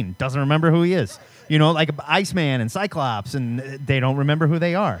 Wolverine doesn't remember who he is. You know, like Iceman and Cyclops, and they don't remember who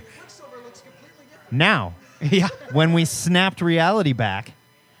they are. Now, Yeah. when we snapped reality back,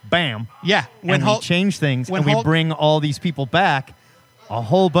 bam. Yeah. When we change things when and we Hulk- bring all these people back, a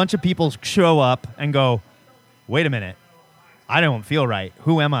whole bunch of people show up and go, wait a minute. I don't feel right.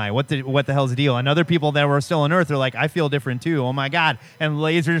 Who am I? What the hell's the deal? And other people that were still on Earth are like, I feel different too. Oh my God. And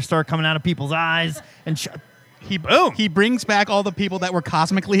lasers start coming out of people's eyes. And boom. He brings back all the people that were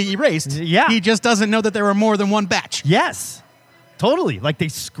cosmically erased. Yeah. He just doesn't know that there were more than one batch. Yes. Totally. Like, they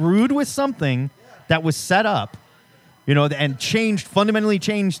screwed with something that was set up, you know, and fundamentally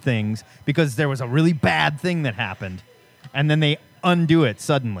changed things because there was a really bad thing that happened. And then they undo it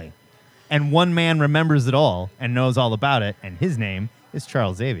suddenly. And one man remembers it all and knows all about it, and his name is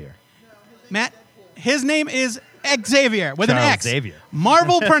Charles Xavier. Matt, his name is Xavier with an Charles X. Xavier.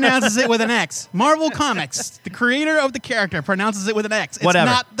 Marvel pronounces it with an X. Marvel Comics, the creator of the character, pronounces it with an X. It's Whatever.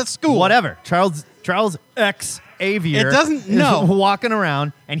 not the school. Whatever. Charles X. Xavier It doesn't is know. walking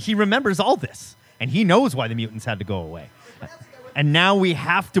around, and he remembers all this. And he knows why the mutants had to go away. And now we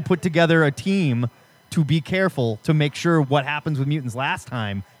have to put together a team to be careful to make sure what happens with mutants last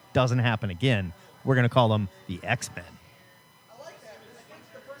time doesn't happen again. We're going to call them the X-Men.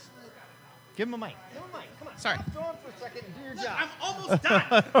 Give him a mic. Come on. Sorry. Go on for a second and do your job. I'm almost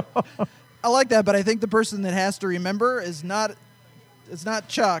done. I like that, but I think the person that has to remember is not. It's not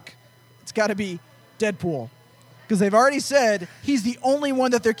Chuck. It's got to be Deadpool, because they've already said he's the only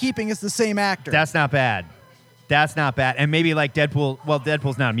one that they're keeping is the same actor. That's not bad. That's not bad. And maybe like Deadpool. Well,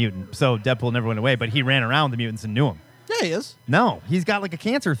 Deadpool's not a mutant, so Deadpool never went away, but he ran around with the mutants and knew them. Yeah, he is. No, he's got like a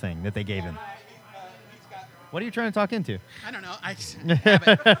cancer thing that they gave him. What are you trying to talk into? I don't know.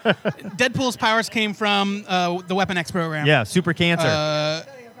 Deadpool's powers came from the Weapon X program. Yeah, super cancer.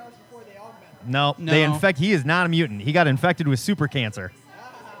 No, they infect. He is not a mutant. He got infected with super cancer.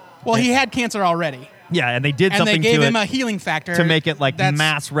 Well, he had cancer already. Yeah, and they did And something they gave to him it a healing factor to make it like that's-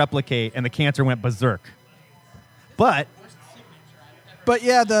 mass replicate, and the cancer went berserk. But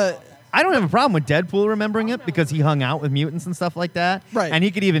yeah, I don't have a problem with Deadpool remembering it because he hung out with mutants and stuff like that. Right. And he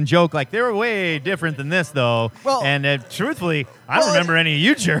could even joke like, they were way different than this, though. Well- and truthfully, I don't remember any of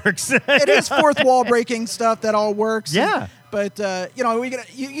you jerks. it is fourth wall breaking stuff that all works. Yeah. But you know, you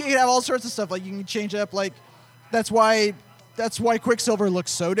can have all sorts of stuff. Like, you can change up. Like, that's why Quicksilver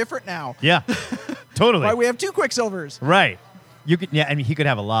looks so different now. Yeah, totally. Why we have two Quicksilvers. Right. You could, yeah, and he could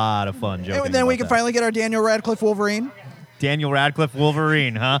have a lot of fun joking. And then we about can that. finally get our Daniel Radcliffe Wolverine. Daniel Radcliffe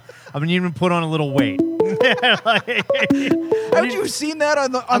Wolverine, huh? I mean, you even put on a little weight. Haven't you seen that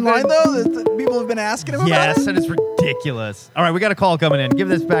online though? That people have been asking him about Yes, it. and it's ridiculous. All right, we got a call coming in. Give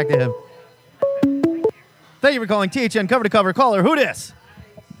this back to him. Thank you for calling THN Cover to Cover. Caller, who dis?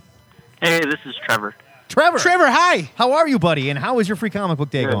 Hey, this is Trevor. Trevor, hi. How are you, buddy? And how was your free comic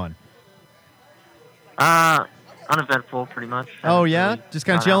book day Good. going? Uneventful, pretty much. Oh, yeah? Really Just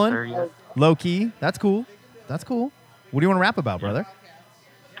kind of gone out chilling? there yet. Low key? That's cool. That's cool. What do you want to rap about, brother?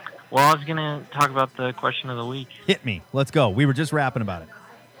 Well, I was going to talk about the question of the week. Hit me. Let's go. We were just rapping about it.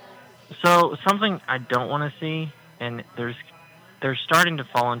 So, something I don't want to see, and they're starting to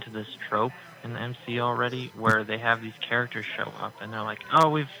fall into this trope in the MCU already, where they have these characters show up, and they're like, oh,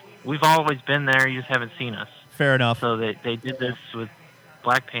 we've always been there, you just haven't seen us. Fair enough. So they did this with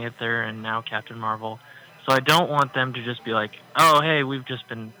Black Panther and now Captain Marvel. So I don't want them to just be like, oh, hey, we've just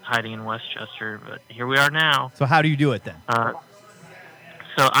been hiding in Westchester, but here we are now. So how do you do it then?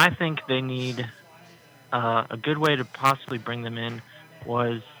 So I think they need a good way to possibly bring them in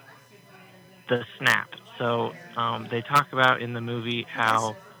was the snap. So they talk about in the movie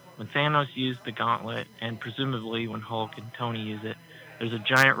how when Thanos used the gauntlet, and presumably when Hulk and Tony use it, there's a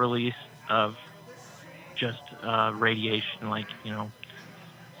giant release of just radiation, like,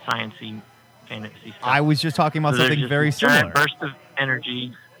 science-y, fantasy stuff. I was just talking about So there's something just very this giant similar. burst of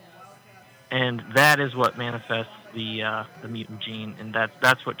energy, and that is what manifests the mutant gene, and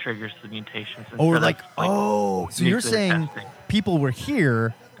that's what triggers the mutations. Or instead so you're nuclear saying testing. people were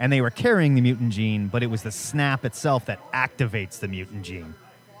here and they were carrying the mutant gene, but it was the snap itself that activates the mutant gene.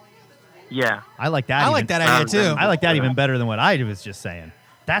 Yeah. I like that. I like that idea, too. I like that even better than what I was just saying.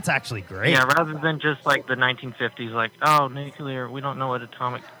 That's actually great. Yeah, rather than just like the 1950s, like, oh, nuclear, we don't know what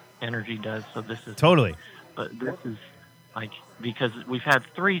atomic energy does, so this is... Totally. But this is, like, because we've had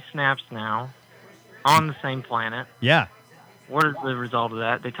 3 snaps now on the same planet. Yeah. What is the result of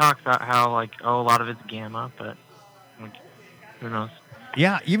that? They talk about how, like, a lot of it's gamma, but, like, who knows?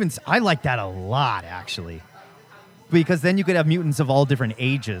 Yeah, I like that a lot, actually. Because then you could have mutants of all different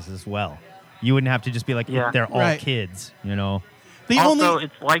ages as well. You wouldn't have to just be like, they're all kids,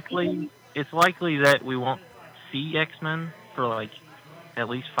 It's likely that we won't see X-Men for like at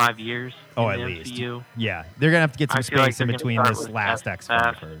least 5 years. Oh, in at the least. MCU. Yeah, they're gonna have to get some I feel like space in they're gonna between start this with last X-Men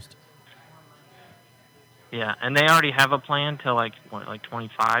F first. Yeah, and they already have a plan till like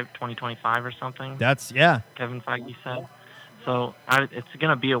 2025 or something. Kevin Feige said. So it's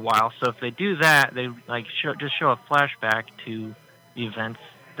gonna be a while. So if they do that, they like just show a flashback to the events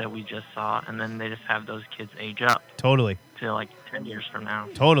that we just saw, and then they just have those kids age up. Totally. To like 10 years from now.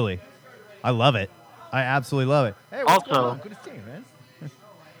 Totally. I love it. I absolutely love it. Hey, what's going Also, on? Good to see you, man.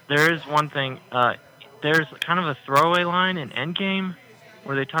 there is one thing. There's kind of a throwaway line in Endgame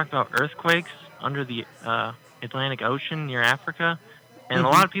where they talk about earthquakes under the Atlantic Ocean near Africa, and a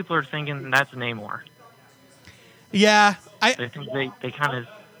lot of people are thinking that's Namor. Yeah, I think they kind of.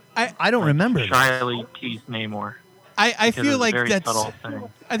 I don't remember that. Shyly tease Namor. I because feel it's a like very that's. subtle thing.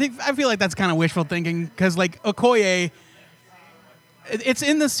 I feel like that's kind of wishful thinking because like Okoye, it's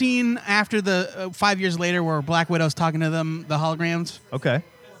in the scene after the 5 years later where Black Widow's talking to them, the holograms. Okay.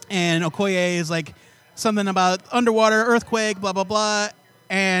 And Okoye is like something about underwater earthquake, blah blah blah,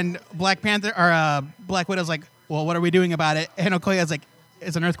 and Black Widow's like, well, what are we doing about it? And Okoye's like,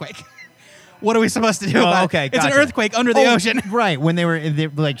 it's an earthquake. What are we supposed to do about it? It's an earthquake under the ocean. Right, when they were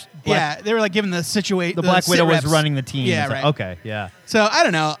like... they were like given the situation. The Black Widow was running the team. Yeah, It's right. like, okay, yeah. So, I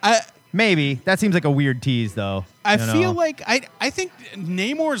don't know. Maybe. That seems like a weird tease, though. I feel like... I think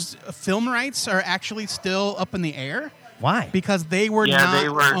Namor's film rights are actually still up in the air. Why? Because they were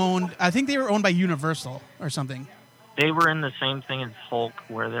owned... I think they were owned by Universal or something. They were in the same thing as Hulk,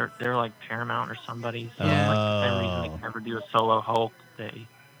 where they're like Paramount or somebody. So like the same reason they can never do a solo Hulk, they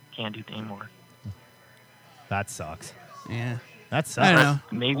can't do Namor. That sucks. Yeah. That sucks. I don't know.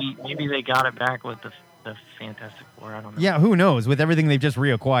 Maybe they got it back with the Fantastic Four. I don't know. Yeah, who knows? With everything they've just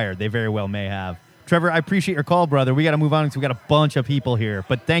reacquired, they very well may have. Trevor, I appreciate your call, brother. We got to move on because we got a bunch of people here.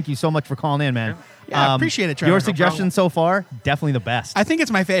 But thank you so much for calling in, man. Yeah, I appreciate it, Trevor. Your No suggestion so far, definitely the best. I think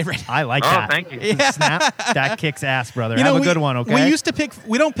it's my favorite. I like that. Thank you. Yeah. Snap, that kicks ass, brother. Have a good one, okay? We used to pick...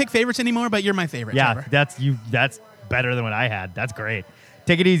 We don't pick favorites anymore, but you're my favorite, Yeah, Trevor. that's better than what I had. That's great.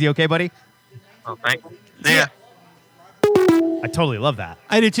 Take it easy, okay, buddy? Oh, thank you. See ya. I totally love that.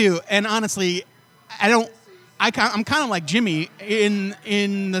 I do too. And honestly, I'm kind of like Jimmy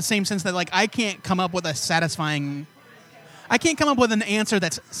in the same sense that like I can't come up with an answer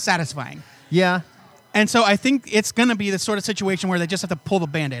that's satisfying. Yeah. And so I think it's going to be the sort of situation where they just have to pull the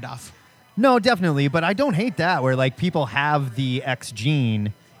Band-Aid off. No, definitely. But I don't hate that where like people have the X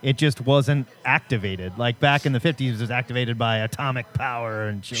gene. It just wasn't activated. Like back in the 50s, it was activated by atomic power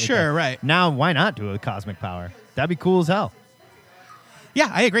and shit. Sure, like that. right. Now, why not do it with cosmic power? That'd be cool as hell. Yeah,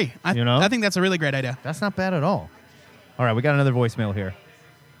 I agree. I think that's a really great idea. That's not bad at all. All right, we got another voicemail here.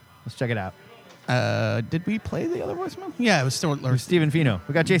 Let's check it out. Did we play the other voicemail? Yeah, it was still... It was Stephen Fino.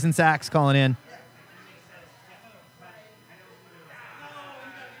 We got Jason Sachs calling in.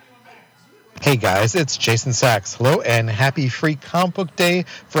 Hey guys, it's Jason Sachs. Hello and happy Free Comic Book Day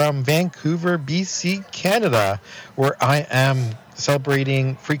from Vancouver, BC, Canada, where I am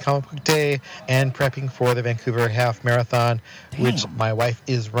celebrating Free Comic Book Day and prepping for the Vancouver Half Marathon, which my wife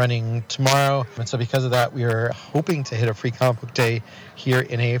is running tomorrow. And so because of that, we are hoping to hit a Free Comic Book Day here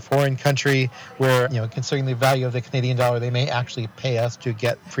in a foreign country where, considering the value of the Canadian dollar, they may actually pay us to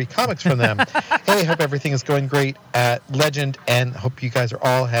get free comics from them. Hey, hope everything is going great at Legend and hope you guys are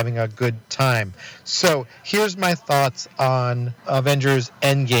all having a good time. So here's my thoughts on Avengers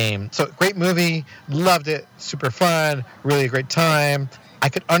Endgame. So great movie, loved it, super fun, really a great time. I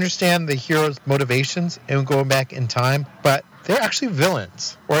could understand the hero's motivations in going back in time, but they're actually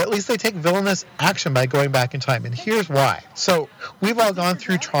villains, or at least they take villainous action by going back in time. And here's why. So we've all gone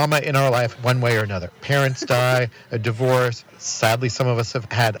through trauma in our life one way or another. Parents die, a divorce. Sadly, some of us have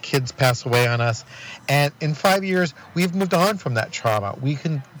had kids pass away on us. And in 5 years, we've moved on from that trauma. We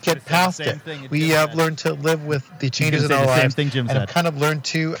can get past it. We have learned to live with the changes in our lives and have kind of learned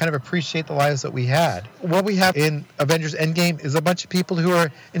to kind of appreciate the lives that we had. What we have in Avengers Endgame is a bunch of people who are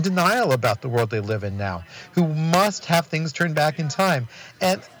in denial about the world they live in now, who must have things turned back in time.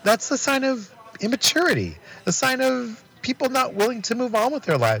 And that's a sign of immaturity, a sign of people not willing to move on with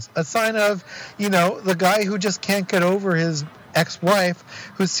their lives, a sign of, the guy who just can't get over his ex-wife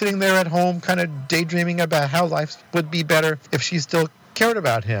who's sitting there at home kind of daydreaming about how life would be better if she still cared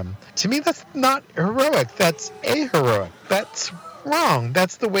about him. To me, that's not heroic. That's aheroic. That's wrong.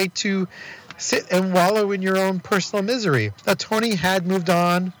 That's the way to sit and wallow in your own personal misery. Now, Tony had moved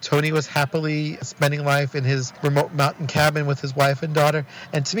on. Tony was happily spending life in his remote mountain cabin with his wife and daughter.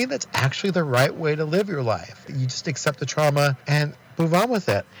 And to me, that's actually the right way to live your life. You just accept the trauma and move on with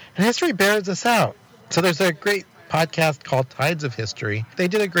it. And history bears us out. So there's a great podcast called Tides of History. They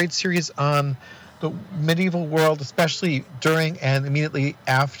did a great series on the medieval world, especially during and immediately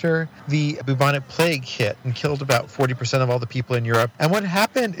after the bubonic plague hit and killed about 40% of all the people in Europe. And what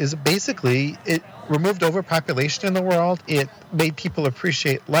happened is basically it removed overpopulation in the world. It made people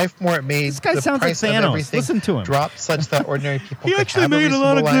appreciate life more. It made This guy the sounds like price of Thanos. everything Listen to him. drop such that ordinary people He could actually have made a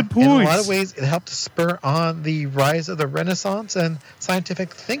lot of reasonable good life. In a lot points. of ways, it helped to spur on the rise of the Renaissance and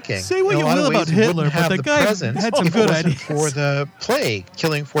scientific thinking. Say what In a you lot of will ways, about we Hitler, wouldn't but have the guy present had some if it good wasn't ideas. for the plague,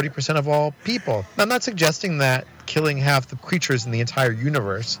 killing 40% of all people. Now, I'm not suggesting that killing half the creatures in the entire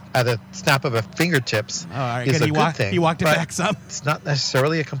universe at a snap of a fingertips all right, is good. a good thing. He walked it but back some. It's not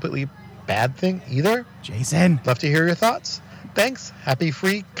necessarily a completely bad thing either. Jason. Love to hear your thoughts. Thanks. Happy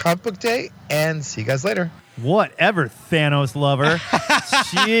Free Comic Book Day, and see you guys later. Whatever, Thanos lover.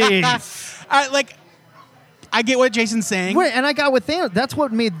 Jeez. I get what Jason's saying. Wait, and I got with Thanos. That's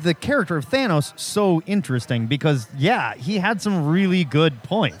what made the character of Thanos so interesting because, he had some really good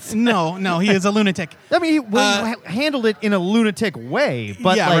points. No, he is a lunatic. I mean, he handled it in a lunatic way,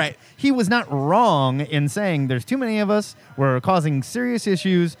 but right. he was not wrong in saying there's too many of us, we're causing serious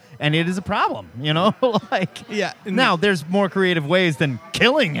issues, and it is a problem, Now, there's more creative ways than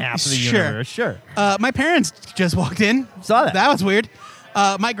killing half of the universe. Sure. My parents just walked in. Saw that. That was weird.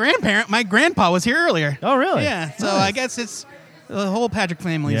 My grandpa was here earlier. Oh, really? Yeah. So Nice. I guess it's the whole Patrick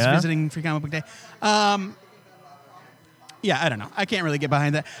family is visiting Free Comic Book Day. I don't know. I can't really get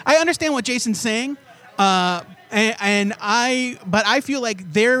behind that. I understand what Jason's saying, but I feel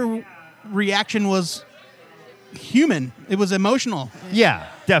like their reaction was human. It was emotional. Yeah,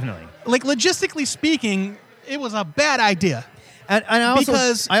 definitely. Like logistically speaking, it was a bad idea. And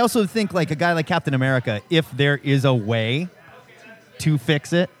I also think like a guy like Captain America, if there is a way to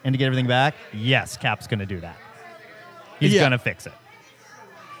fix it and to get everything back, yes, Cap's going to do that. He's going to fix it.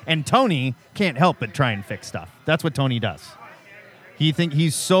 And Tony can't help but try and fix stuff. That's what Tony does.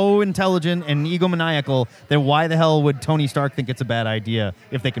 He's so intelligent and egomaniacal that why the hell would Tony Stark think it's a bad idea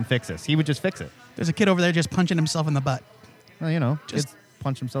if they can fix this? He would just fix it. There's a kid over there just punching himself in the butt. Well, kids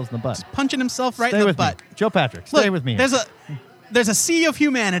punch themselves in the butt. Just punching himself right Stay in the with butt. me. Joe Patrick, stay with me. There's a sea of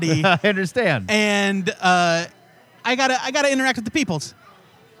humanity. I understand. And I gotta interact with the peoples.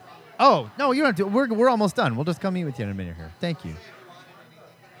 Oh, no, you don't have to. We're almost done. We'll just come meet with you in a minute here. Thank you.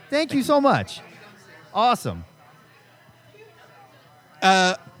 Thank you so much. Awesome.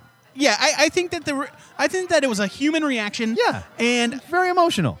 I think that it was a human reaction. Yeah. And it's very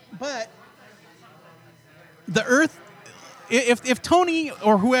emotional. But the Earth, if Tony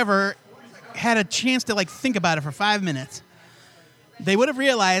or whoever had a chance to think about it for 5 minutes, they would have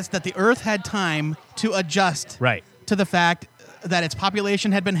realized that the Earth had time to adjust to the fact that its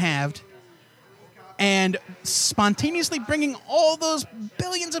population had been halved, and spontaneously bringing all those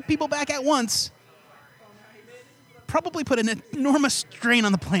billions of people back at once probably put an enormous strain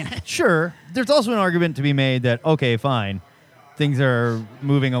on the planet. Sure. There's also an argument to be made that, okay, fine, things are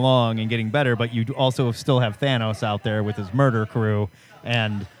moving along and getting better, but you also still have Thanos out there with his murder crew,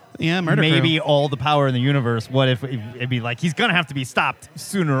 and maybe crew. all the power in the universe. What if it'd be like he's going to have to be stopped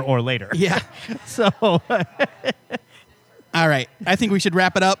sooner or later? Yeah. So... All right. I think we should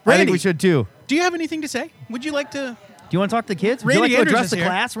wrap it up. I Randy, think we should, too. do you have anything to say? Would you like to... Do you want to talk to the kids? Would Randy you like to Andrews address is the here.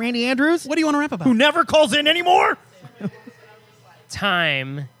 class, Randy Andrews? What do you want to rap about? Who never calls in anymore?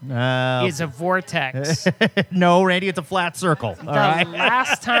 Time is a vortex. No, Randy, it's a flat circle. All right?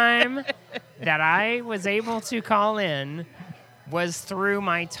 Last time that I was able to call in, was through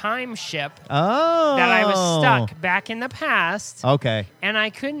my time ship Oh. that I was stuck back in the past. Okay. And I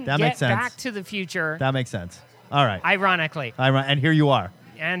couldn't That get makes sense. back to the future. That makes sense. All right. Ironically. And here you are.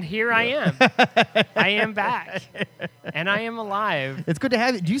 And here I am. I am back. And I am alive. It's good to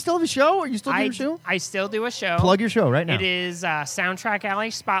have you. Do you still have a show? Are you still doing a show? I still do a show. Plug your show right now. It is Soundtrack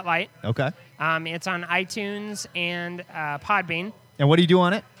Alley Spotlight. Okay. It's on iTunes and Podbean. And what do you do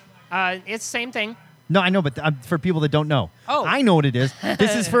on it? It's the same thing. No, I know, but for people that don't know. Oh. I know what it is.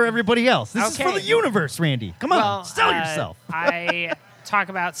 This is for everybody else. This is for Okay. the universe, Randy. Come on, sell yourself. I talk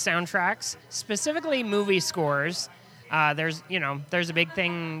about soundtracks, specifically movie scores. There's a big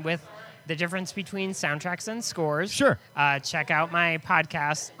thing with the difference between soundtracks and scores. Sure. Check out my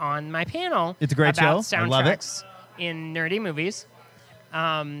podcast on my panel. It's a great about show. I love it. soundtracks in nerdy movies.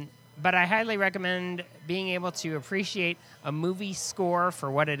 But I highly recommend being able to appreciate a movie score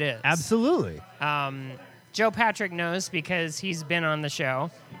for what it is. Absolutely. Joe Patrick knows because he's been on the show.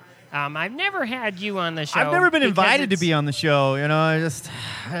 I've never had you on the show. I've never been because invited to it's- be on the show. I It's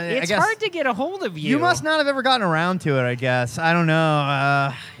guess hard to get a hold of you. You must not have ever gotten around to it, I guess. I don't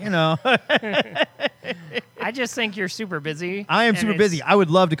know. I just think you're super busy. I am and super it's- busy. I would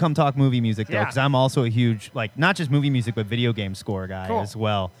love to come talk movie music, though, Yeah. because I'm also a huge, not just movie music, but video game score guy Cool. as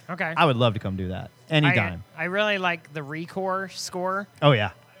well. Okay. I would love to come do that anytime. I really like the Recore score Oh,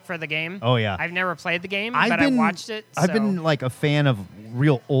 yeah. for the game. Oh, yeah. I've never played the game, I've but been- I watched it. I've so- been a fan of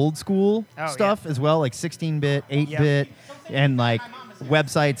real old school Oh, stuff as well, like 16-bit, 8-bit, and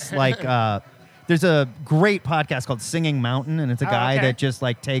websites like there's a great podcast called Singing Mountain, and it's a guy okay. that just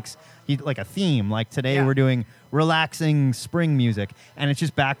takes a theme. Like today Yeah. we're doing relaxing spring music, and it's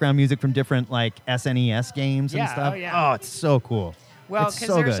just background music from different SNES games and Yeah, stuff. oh, yeah. It's so cool. Well, it's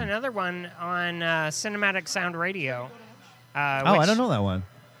because so there's good. another one on Cinematic Sound Radio. I don't know that one.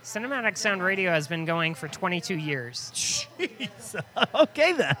 Cinematic Sound Radio has been going for 22 years. Jeez.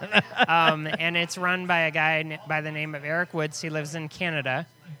 Okay, then. And it's run by a guy by the name of Eric Woods. He lives in Canada.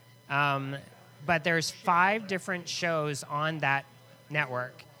 But there's 5 different shows on that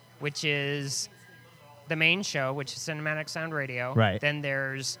network, which is the main show, which is Cinematic Sound Radio. Right. Then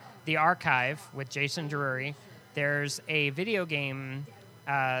there's The Archive with Jason Drury. There's a video game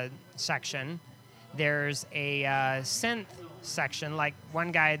section. There's a synth section, like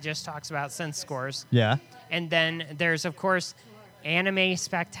one guy just talks about synth scores. Yeah. And then there's, of course, Anime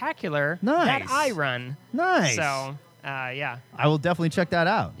Spectacular Nice. that I run. Nice. So, yeah. I will definitely check that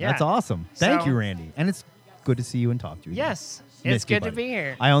out. Yeah. That's awesome. Thank So- you, Randy. And it's good to see you and talk to you. again. Yes. Miss It's you, good to buddy. be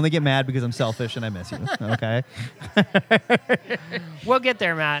here. I only get mad because I'm selfish and I miss you. Okay. We'll get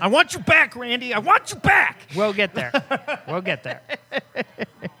there, Matt. I want you back, Randy. I want you back. We'll get there. We'll get there.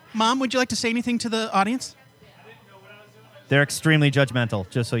 Mom, would you like to say anything to the audience? They're extremely judgmental,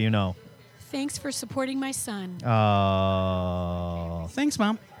 just so you know. Thanks for supporting my son. Oh. Thanks,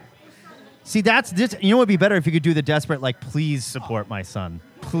 Mom. See, that's this. You know what would be better if you could do the desperate, please support my son.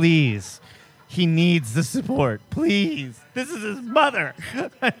 Please. He needs the support. Please. This is his mother.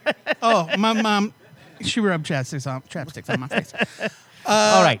 Oh, my mom, she rubbed chapsticks on my face.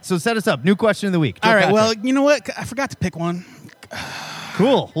 All right, so set us up. New question of the week. Joe All right, Patrick. well, you know what? I forgot to pick one.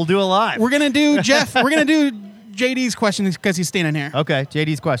 Cool. We'll do it live. We're going to do, Jeff, we're going to do JD's question because he's standing here. Okay,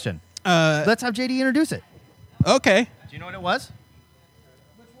 JD's question. Let's have JD introduce it. Okay. Do you know what it was?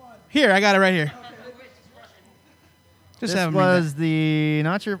 Here, I got it right here. Just This have him read was the,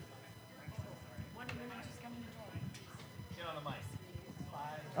 not sure.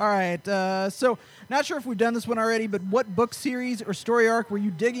 All right. So, not sure if we've done this one already, but what book series or story arc were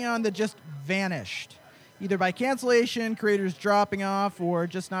you digging on that just vanished? Either by cancellation, creators dropping off, or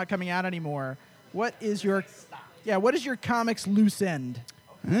just not coming out anymore. What is your comics loose end?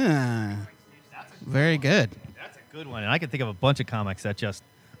 Very good. That's a good one. And I can think of a bunch of comics that just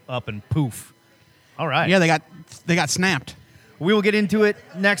up and poof. All right. Yeah, they got snapped. We will get into it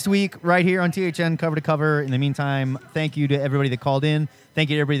next week right here on THN Cover to Cover. In the meantime, thank you to everybody that called in.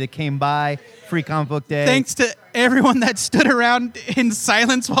 Thank you to everybody that came by. Free Comic Book Day. Thanks to everyone that stood around in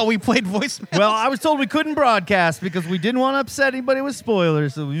silence while we played voicemails. Well, I was told we couldn't broadcast because we didn't want to upset anybody with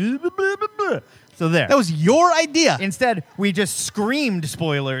spoilers. So there. That was your idea. Instead, we just screamed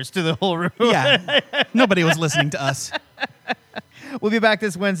spoilers to the whole room. Yeah. Nobody was listening to us. We'll be back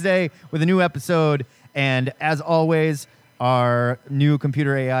this Wednesday with a new episode. And as always, our new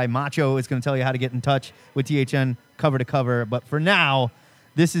computer AI, Macho, is going to tell you how to get in touch with THN Cover to Cover. But for now,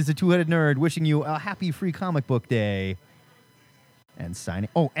 this is the Two-Headed Nerd wishing you a happy Free Comic Book Day. And signing.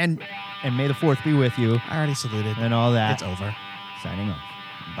 Oh, and may the 4th be with you. I already saluted. And all that. It's over. Signing off.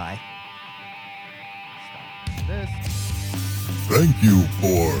 Bye. Stop this. Thank you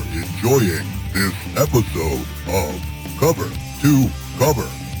for enjoying this episode of Cover to cover.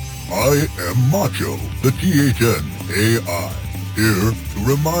 I am Macho, the THN AI, here to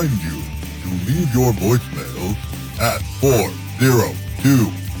remind you to leave your voicemails at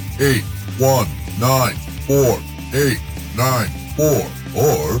 402-819-4894,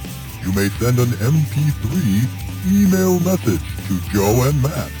 or you may send an MP3 email message to Joe and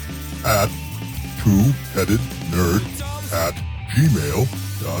Matt at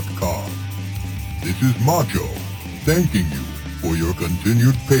twoheadednerd@gmail.com. This is Macho, thanking you for your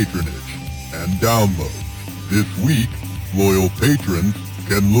continued patronage and downloads. This week, loyal patrons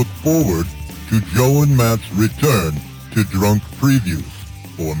can look forward to Joe and Matt's return to Drunk Previews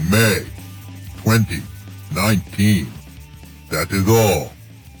for May 2019. That is all.